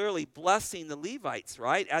God was clearly blessing the Levites,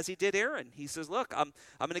 right, as he did Aaron. He says, look, I'm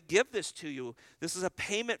going to give this to you. This is a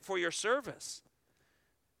payment for your service.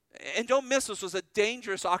 And don't miss, this was a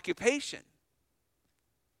dangerous occupation.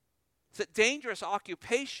 It's a dangerous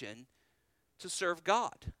occupation to serve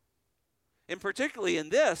God. And particularly in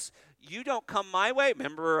this, you don't come my way.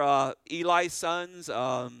 Remember Eli's sons,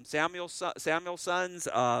 Samuel's sons.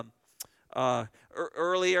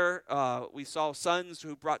 Earlier, we saw sons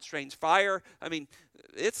who brought strange fire. I mean,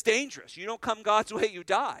 it's dangerous. You don't come God's way, you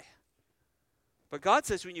die. But God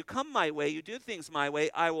says, when you come my way, you do things my way,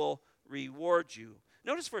 I will reward you.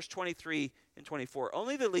 Notice verse 23 and 24.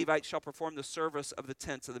 Only the Levites shall perform the service of the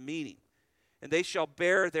tents of the meeting, and they shall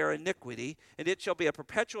bear their iniquity, and it shall be a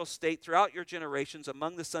perpetual state throughout your generations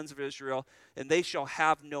among the sons of Israel, and they shall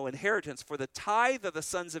have no inheritance. For the tithe of the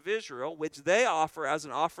sons of Israel, which they offer as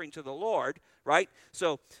an offering to the Lord, right?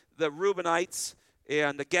 So the Reubenites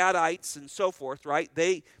and the Gadites and so forth, right?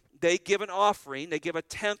 They give an offering. They give a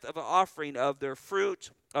tenth of an offering of their fruit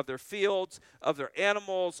of their fields, of their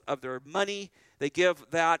animals, of their money. They give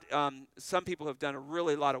that. Some people have done a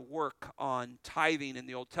really lot of work on tithing in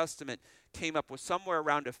the Old Testament, came up with somewhere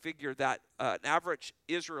around a figure that an average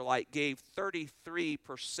Israelite gave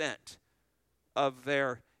 33% of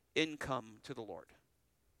their income to the Lord.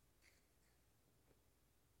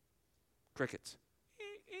 Crickets.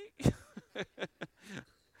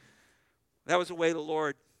 That was the way the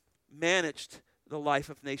Lord managed the life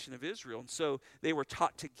of the nation of Israel. And so they were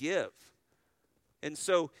taught to give. And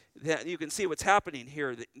so that you can see what's happening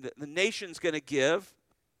here. The nation's going to give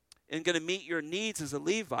and going to meet your needs as a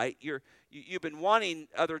Levite. You've been wanting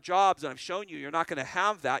other jobs, and I've shown you you're not going to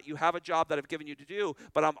have that. You have a job that I've given you to do,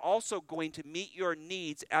 but I'm also going to meet your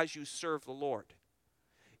needs as you serve the Lord.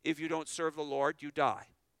 If you don't serve the Lord, you die.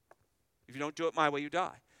 If you don't do it my way, you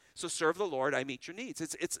die. So serve the Lord, I meet your needs.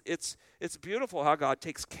 It's beautiful how God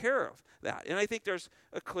takes care of that. And I think there's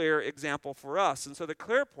a clear example for us. And so the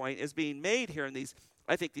clear point is being made here in these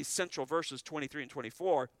central verses 23 and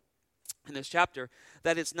 24 in this chapter,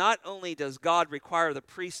 that it's not only does God require the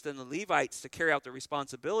priests and the Levites to carry out their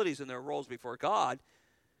responsibilities and their roles before God,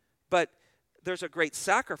 but there's a great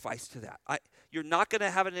sacrifice to that. You're not going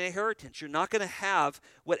to have an inheritance. You're not going to have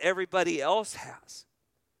what everybody else has.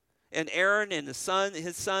 And Aaron and his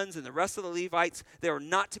sons and the rest of the Levites, they were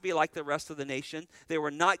not to be like the rest of the nation. They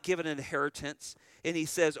were not given an inheritance. And he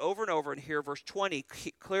says over and over in here, verse 20,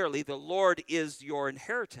 clearly, the Lord is your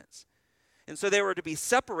inheritance. And so they were to be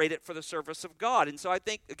separated for the service of God. And so I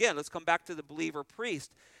think, again, let's come back to the believer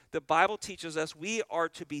priest. The Bible teaches us we are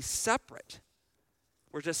to be separate.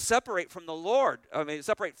 We're to separate from the Lord.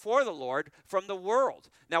 Separate for the Lord from the world.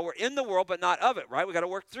 Now, we're in the world, but not of it, right? We've got to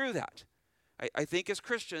work through that. I think as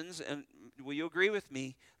Christians, and will you agree with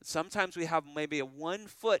me, sometimes we have maybe a 1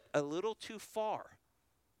 foot a little too far.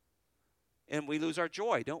 And we lose our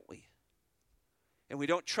joy, don't we? And we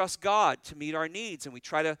don't trust God to meet our needs, and we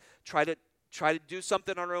try to do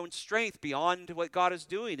something on our own strength beyond what God is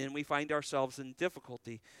doing, and we find ourselves in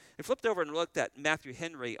difficulty. I flipped over and looked at Matthew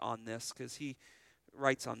Henry on this, because he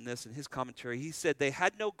writes on this in his commentary. He said, they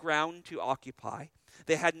had no ground to occupy.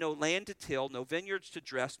 They had no land to till, no vineyards to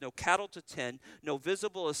dress, no cattle to tend, no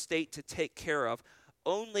visible estate to take care of.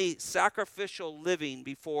 Only sacrificial living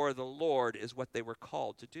before the Lord is what they were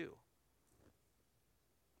called to do.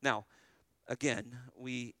 Now, again,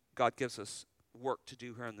 God gives us work to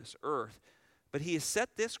do here on this earth, but he has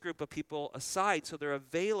set this group of people aside so they're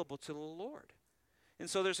available to the Lord. And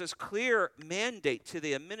so there's this clear mandate to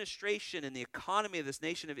the administration and the economy of this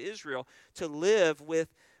nation of Israel to live with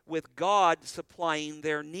God supplying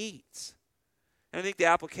their needs. And I think the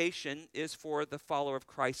application is for the follower of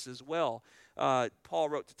Christ as well. Paul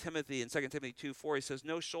wrote to Timothy in 2 Timothy 2:4, he says,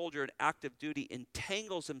 no soldier in active duty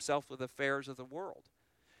entangles himself with affairs of the world.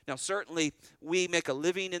 Now, certainly, we make a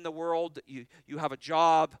living in the world. You have a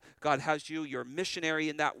job. God has you. You're a missionary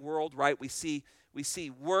in that world, right? We see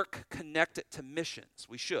work connected to missions.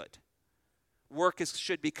 We should. Work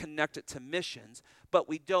should be connected to missions, but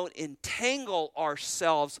we don't entangle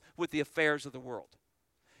ourselves with the affairs of the world.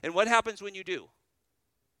 And what happens when you do?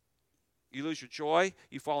 You lose your joy.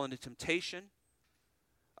 You fall into temptation.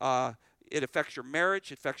 It affects your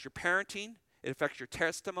marriage. It affects your parenting. It affects your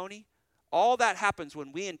testimony. All that happens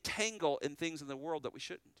when we entangle in things in the world that we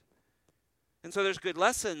shouldn't. And so there's good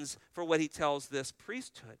lessons for what he tells this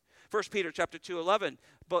priesthood. 1 Peter chapter 2:11,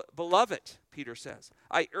 beloved, Peter says,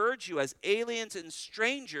 I urge you as aliens and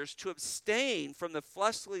strangers to abstain from the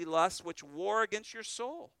fleshly lusts which war against your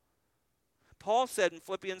soul. Paul said in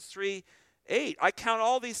Philippians 3:8, I count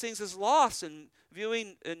all these things as loss in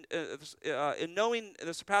viewing and in knowing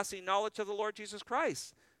the surpassing knowledge of the Lord Jesus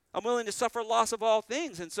Christ. I'm willing to suffer loss of all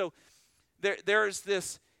things. And so there's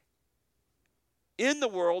this in the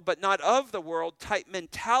world but not of the world type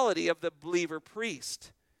mentality of the believer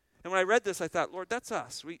priest. And when I read this, I thought, Lord, that's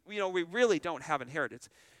us. We really don't have inheritance.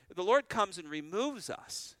 The Lord comes and removes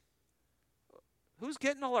us. Who's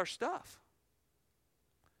getting all our stuff?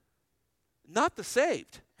 Not the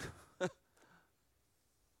saved.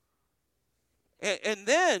 And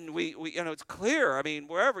then we it's clear. I mean,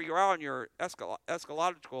 wherever you are on your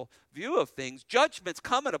eschatological view of things, judgment's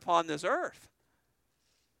coming upon this earth.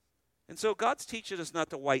 And so God's teaching us not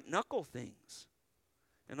to white knuckle things.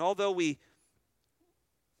 And although we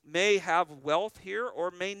may have wealth here or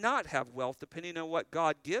may not have wealth, depending on what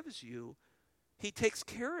God gives you, he takes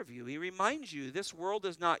care of you. He reminds you, this world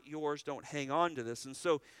is not yours. Don't hang on to this. And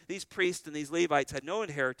so these priests and these Levites had no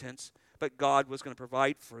inheritance, but God was going to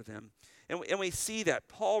provide for them. And we see that.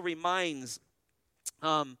 Paul reminds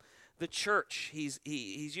the church. He's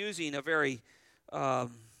using a very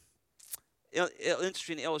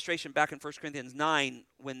interesting illustration back in 1 Corinthians 9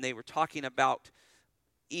 when they were talking about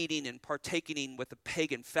eating and partaking with the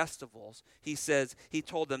pagan festivals. He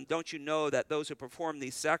told them, don't you know that those who perform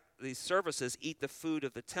these services eat the food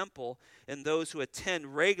of the temple, and those who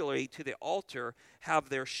attend regularly to the altar have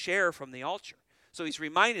their share from the altar? So he's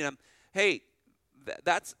reminding them, hey,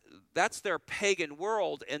 that's their pagan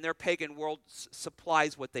world, and their pagan world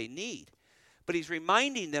supplies what they need. But he's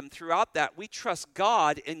reminding them throughout that we trust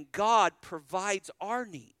God, and God provides our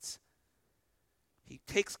needs. He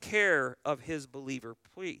takes care of his believer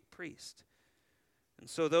priest. And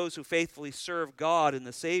so those who faithfully serve God and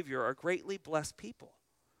the Savior are greatly blessed people.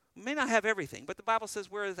 We may not have everything, but the Bible says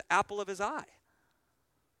we're the apple of his eye.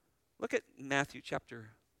 Look at Matthew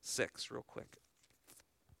chapter 6 real quick.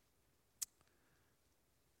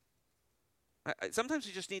 Sometimes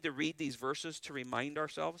we just need to read these verses to remind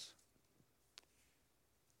ourselves.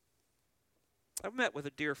 I met with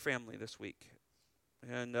a dear family this week,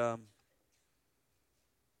 and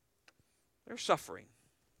they're suffering.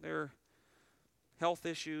 They're health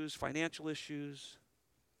issues, financial issues.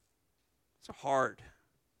 It's hard.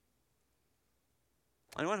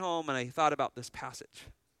 I went home and I thought about this passage.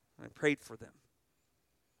 I prayed for them.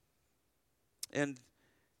 And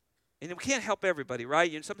we can't help everybody,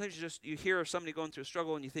 right? And sometimes you hear of somebody going through a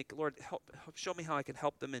struggle and you think, Lord, help show me how I can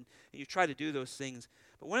help them. And you try to do those things.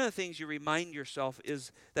 But one of the things you remind yourself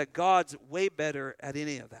is that God's way better at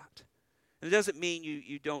any of that. And it doesn't mean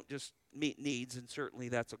you don't just meet needs, and certainly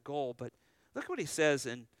that's a goal. But look what he says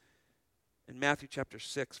in Matthew chapter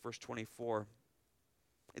 6, verse 24.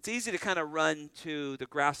 It's easy to kind of run to the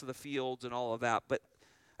grass of the fields and all of that, but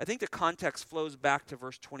I think the context flows back to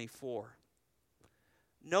verse 24.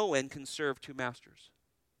 No one can serve two masters.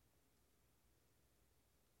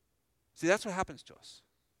 See, that's what happens to us.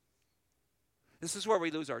 This is where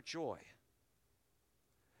we lose our joy.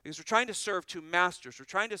 Because we're trying to serve two masters. We're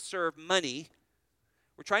trying to serve money.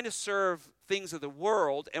 We're trying to serve things of the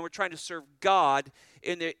world, and we're trying to serve God,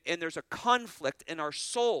 and there's a conflict in our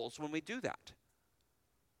souls when we do that.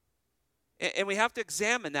 And we have to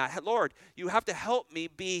examine that. Lord, you have to help me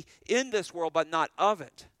be in this world, but not of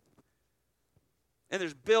it. And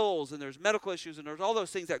there's bills, and there's medical issues, and there's all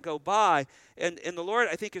those things that go by. And the Lord,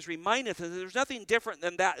 I think, is reminding us that there's nothing different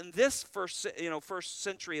than that in this first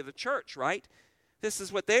century of the church, right? This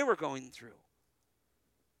is what they were going through.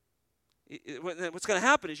 What's going to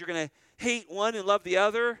happen is you're going to hate one and love the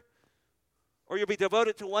other, or you'll be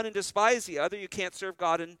devoted to one and despise the other. You can't serve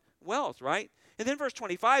God and wealth, right? And then verse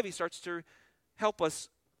 25, he starts to help us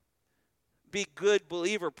be good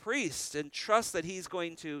believer priests and trust that he's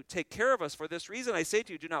going to take care of us. For this reason, I say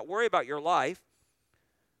to you, do not worry about your life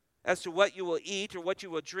as to what you will eat or what you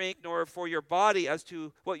will drink, nor for your body as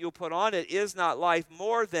to what you'll put on it. Is not life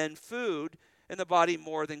more than food, and the body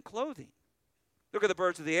more than clothing? Look at the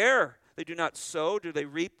birds of the air. They do not sow, do they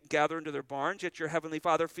reap, gather into their barns, yet your heavenly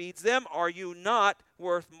Father feeds them. Are you not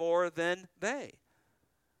worth more than they?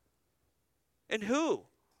 And who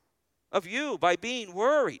of you, by being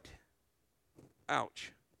worried,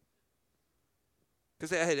 ouch.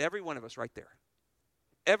 Because I had every one of us right there.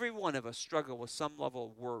 Every one of us struggle with some level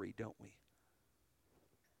of worry, don't we?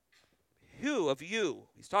 Who of you,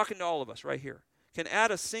 he's talking to all of us right here, can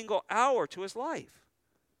add a single hour to his life?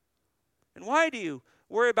 And why do you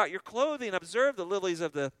worry about your clothing? Observe the lilies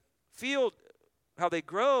of the field, how they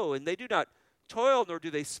grow, and they do not toil, nor do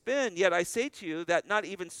they spin. Yet I say to you that not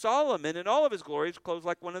even Solomon in all of his glory is clothed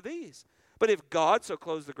like one of these. But if God so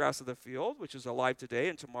clothes the grass of the field, which is alive today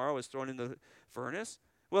and tomorrow is thrown in the furnace,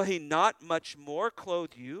 will he not much more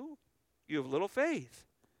clothe you? You have little faith.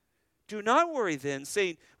 Do not worry then,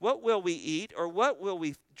 saying, what will we eat, or what will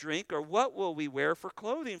we drink, or what will we wear for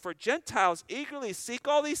clothing? For Gentiles eagerly seek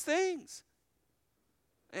all these things.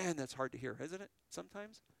 Man, that's hard to hear, isn't it,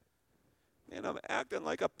 sometimes? Man, I'm acting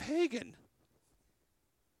like a pagan.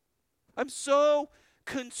 I'm so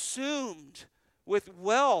consumed with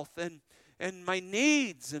wealth and my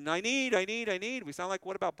needs, and I need. We sound like,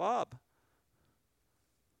 what about Bob?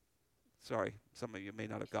 Sorry, some of you may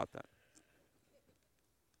not have got that.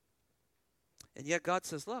 And yet God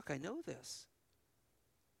says, look, I know this.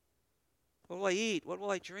 What will I eat? What will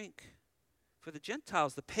I drink? For the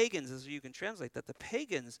Gentiles, the pagans, as you can translate that, the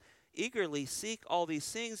pagans eagerly seek all these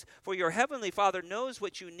things, for your heavenly Father knows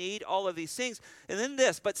what you need, all of these things. And then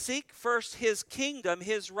this, but seek first his kingdom,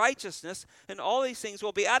 his righteousness, and all these things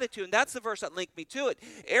will be added to you. And that's the verse that linked me to it.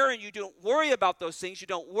 Aaron, you don't worry about those things. You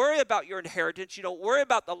don't worry about your inheritance. You don't worry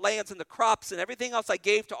about the lands and the crops and everything else I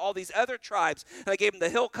gave to all these other tribes. And I gave them the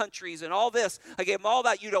hill countries and all this. I gave them all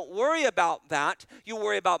that. You don't worry about that. You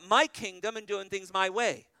worry about my kingdom and doing things my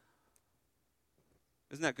way.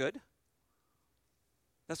 Isn't that good?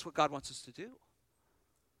 That's what God wants us to do.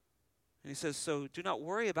 And he says, so do not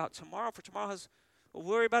worry about tomorrow, for tomorrow will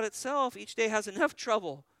worry about itself. Each day has enough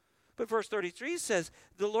trouble. But verse 33 says,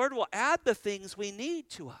 the Lord will add the things we need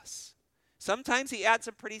to us. Sometimes he adds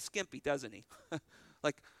them pretty skimpy, doesn't he?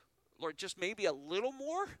 Like, Lord, just maybe a little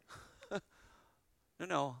more?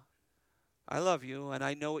 No. I love you, and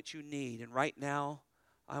I know what you need. And right now,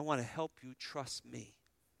 I want to help you trust me.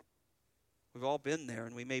 We've all been there,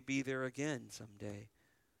 and we may be there again someday.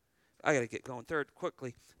 I got to get going. Third,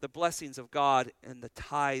 quickly, the blessings of God and the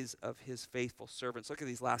tithes of his faithful servants. Look at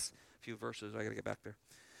these last few verses. I got to get back there.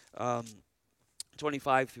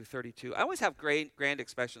 25 through 32. I always have grand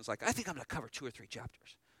expressions like, I think I'm going to cover 2 or 3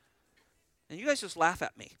 chapters. And you guys just laugh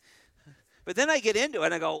at me. But then I get into it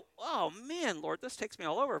and I go, oh man, Lord, this takes me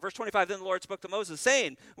all over. Verse 25, then the Lord spoke to Moses,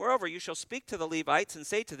 saying, moreover, you shall speak to the Levites and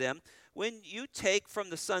say to them, when you take from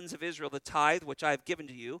the sons of Israel the tithe which I have given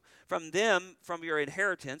to you, from them, from your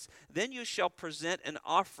inheritance, then you shall present an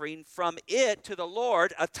offering from it to the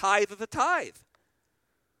Lord, a tithe of the tithe.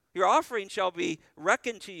 Your offering shall be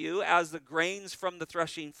reckoned to you as the grains from the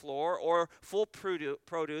threshing floor, or full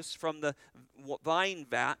produce from the wine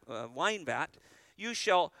vat. You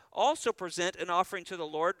shall also present an offering to the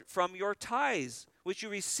Lord from your tithes, which you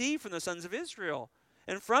receive from the sons of Israel.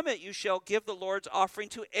 And from it you shall give the Lord's offering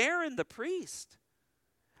to Aaron the priest.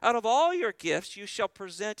 Out of all your gifts you shall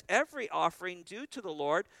present every offering due to the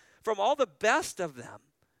Lord from all the best of them,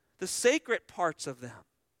 the sacred parts of them.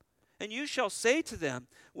 And you shall say to them,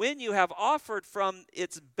 when you have offered from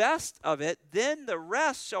its best of it, then the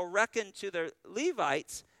rest shall reckon to the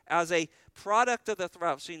Levites as a product of the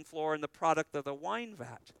threshing floor and the product of the wine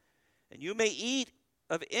vat. And you may eat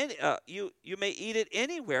you may eat it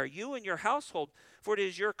anywhere, you and your household, for it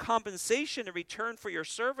is your compensation in return for your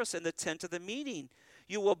service in the tent of the meeting.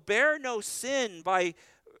 You will bear no sin by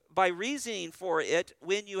reasoning for it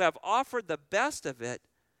when you have offered the best of it,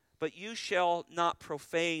 but you shall not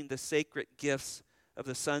profane the sacred gifts of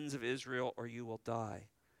the sons of Israel, or you will die.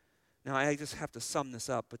 Now, I just have to sum this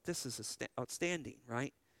up, but this is outstanding,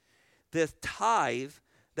 right? The tithe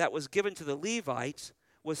that was given to the Levites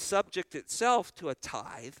was subject itself to a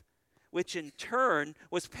tithe, which in turn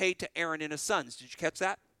was paid to Aaron and his sons. Did you catch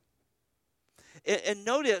that? And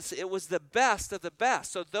notice it was the best of the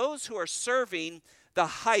best. So those who are serving the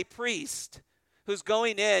high priest, who's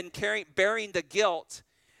going in bearing the guilt,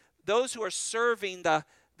 those who are serving the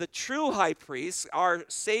true high priest, our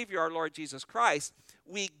Savior, our Lord Jesus Christ,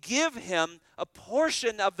 we give him a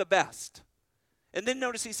portion of the best. And then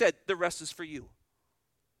notice he said, the rest is for you.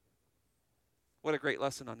 What a great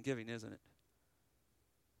lesson on giving, isn't it?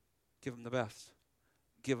 Give him the best.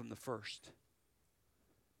 Give him the first.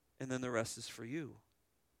 And then the rest is for you.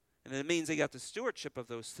 And it means they got the stewardship of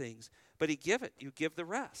those things. But he give it. You give the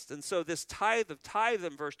rest. And so this tithe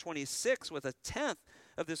in verse 26 was a tenth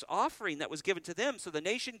of this offering that was given to them. So the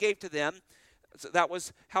nation gave to them. So that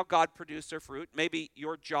was how God produced their fruit. Maybe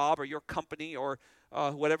your job or your company or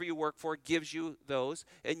whatever you work for gives you those.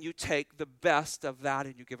 And you take the best of that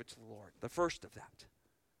and you give it to the Lord. The first of that.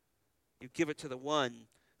 You give it to the one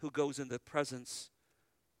who goes in the presence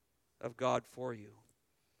of God for you.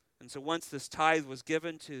 And so once this tithe was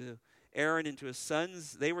given to Aaron and to his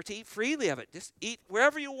sons, they were to eat freely of it. Just eat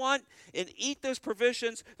wherever you want and eat those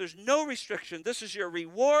provisions. There's no restriction. This is your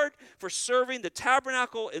reward for serving the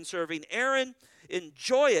tabernacle and serving Aaron.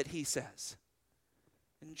 Enjoy it, he says.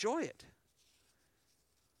 Enjoy it.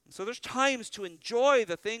 And so there's times to enjoy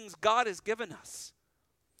the things God has given us.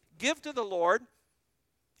 Give to the Lord,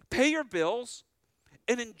 pay your bills,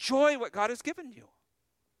 and enjoy what God has given you.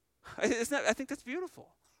 I think that's beautiful.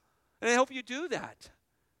 And I hope you do that.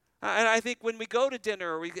 And I think when we go to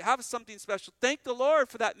dinner or we have something special, thank the Lord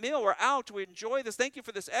for that meal. We're out. We enjoy this. Thank you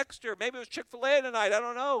for this extra. Maybe it was Chick-fil-A tonight. I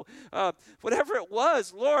don't know. Whatever it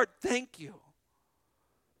was, Lord, thank you.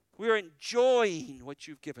 We are enjoying what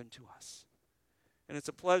you've given to us. And it's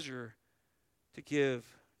a pleasure to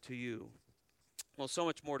give to you. Well, so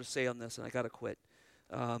much more to say on this, and I got to quit.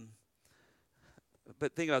 But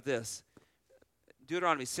think about this.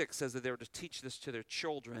 Deuteronomy 6 says that they were to teach this to their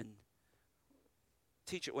children.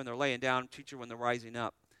 Teach it when they're laying down, teach it when they're rising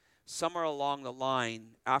up. Somewhere along the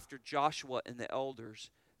line, after Joshua and the elders,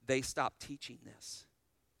 they stopped teaching this.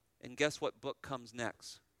 And guess what book comes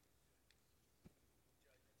next?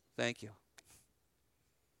 Thank you.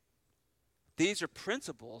 These are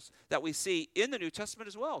principles that we see in the New Testament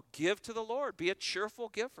as well. Give to the Lord. Be a cheerful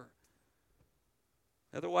giver.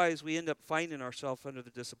 Otherwise, we end up finding ourselves under the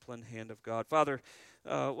disciplined hand of God. Father,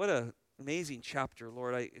 what an amazing chapter,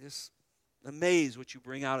 Lord. I just amazed what you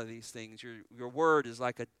bring out of these things. Your word is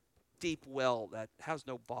like a deep well that has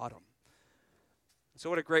no bottom. So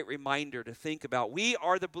what a great reminder to think about. We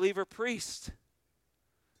are the believer priest.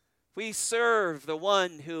 We serve the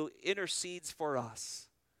one who intercedes for us,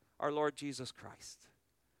 our Lord Jesus Christ.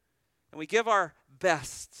 And we give our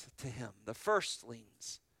best to him, the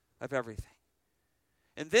firstlings of everything.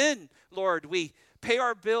 And then, Lord, we pay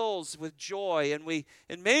our bills with joy,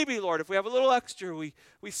 and maybe, Lord, if we have a little extra, we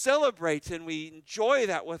celebrate and we enjoy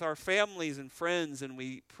that with our families and friends, and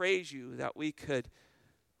we praise you that we could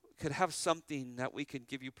have something that we can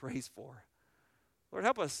give you praise for. Lord,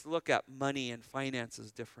 help us look at money and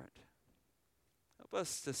finances different. Help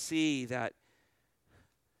us to see that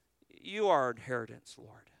you are our inheritance,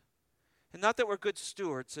 Lord. And not that we're good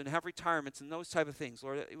stewards and have retirements and those type of things,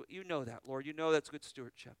 Lord. You know that, Lord. You know that's good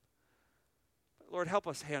stewardship. But Lord, help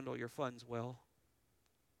us handle your funds well.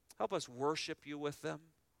 Help us worship you with them.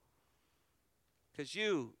 Because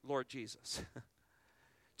you, Lord Jesus,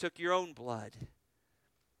 took your own blood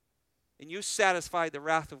and you satisfied the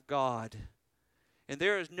wrath of God. And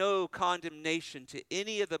there is no condemnation to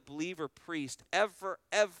any of the believer priest ever,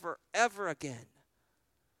 ever, ever again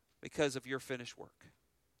because of your finished work.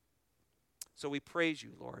 So we praise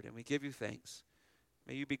you, Lord, and we give you thanks.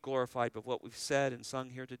 May you be glorified by what we've said and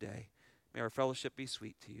sung here today. May our fellowship be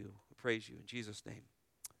sweet to you. We praise you in Jesus' name.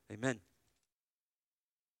 Amen.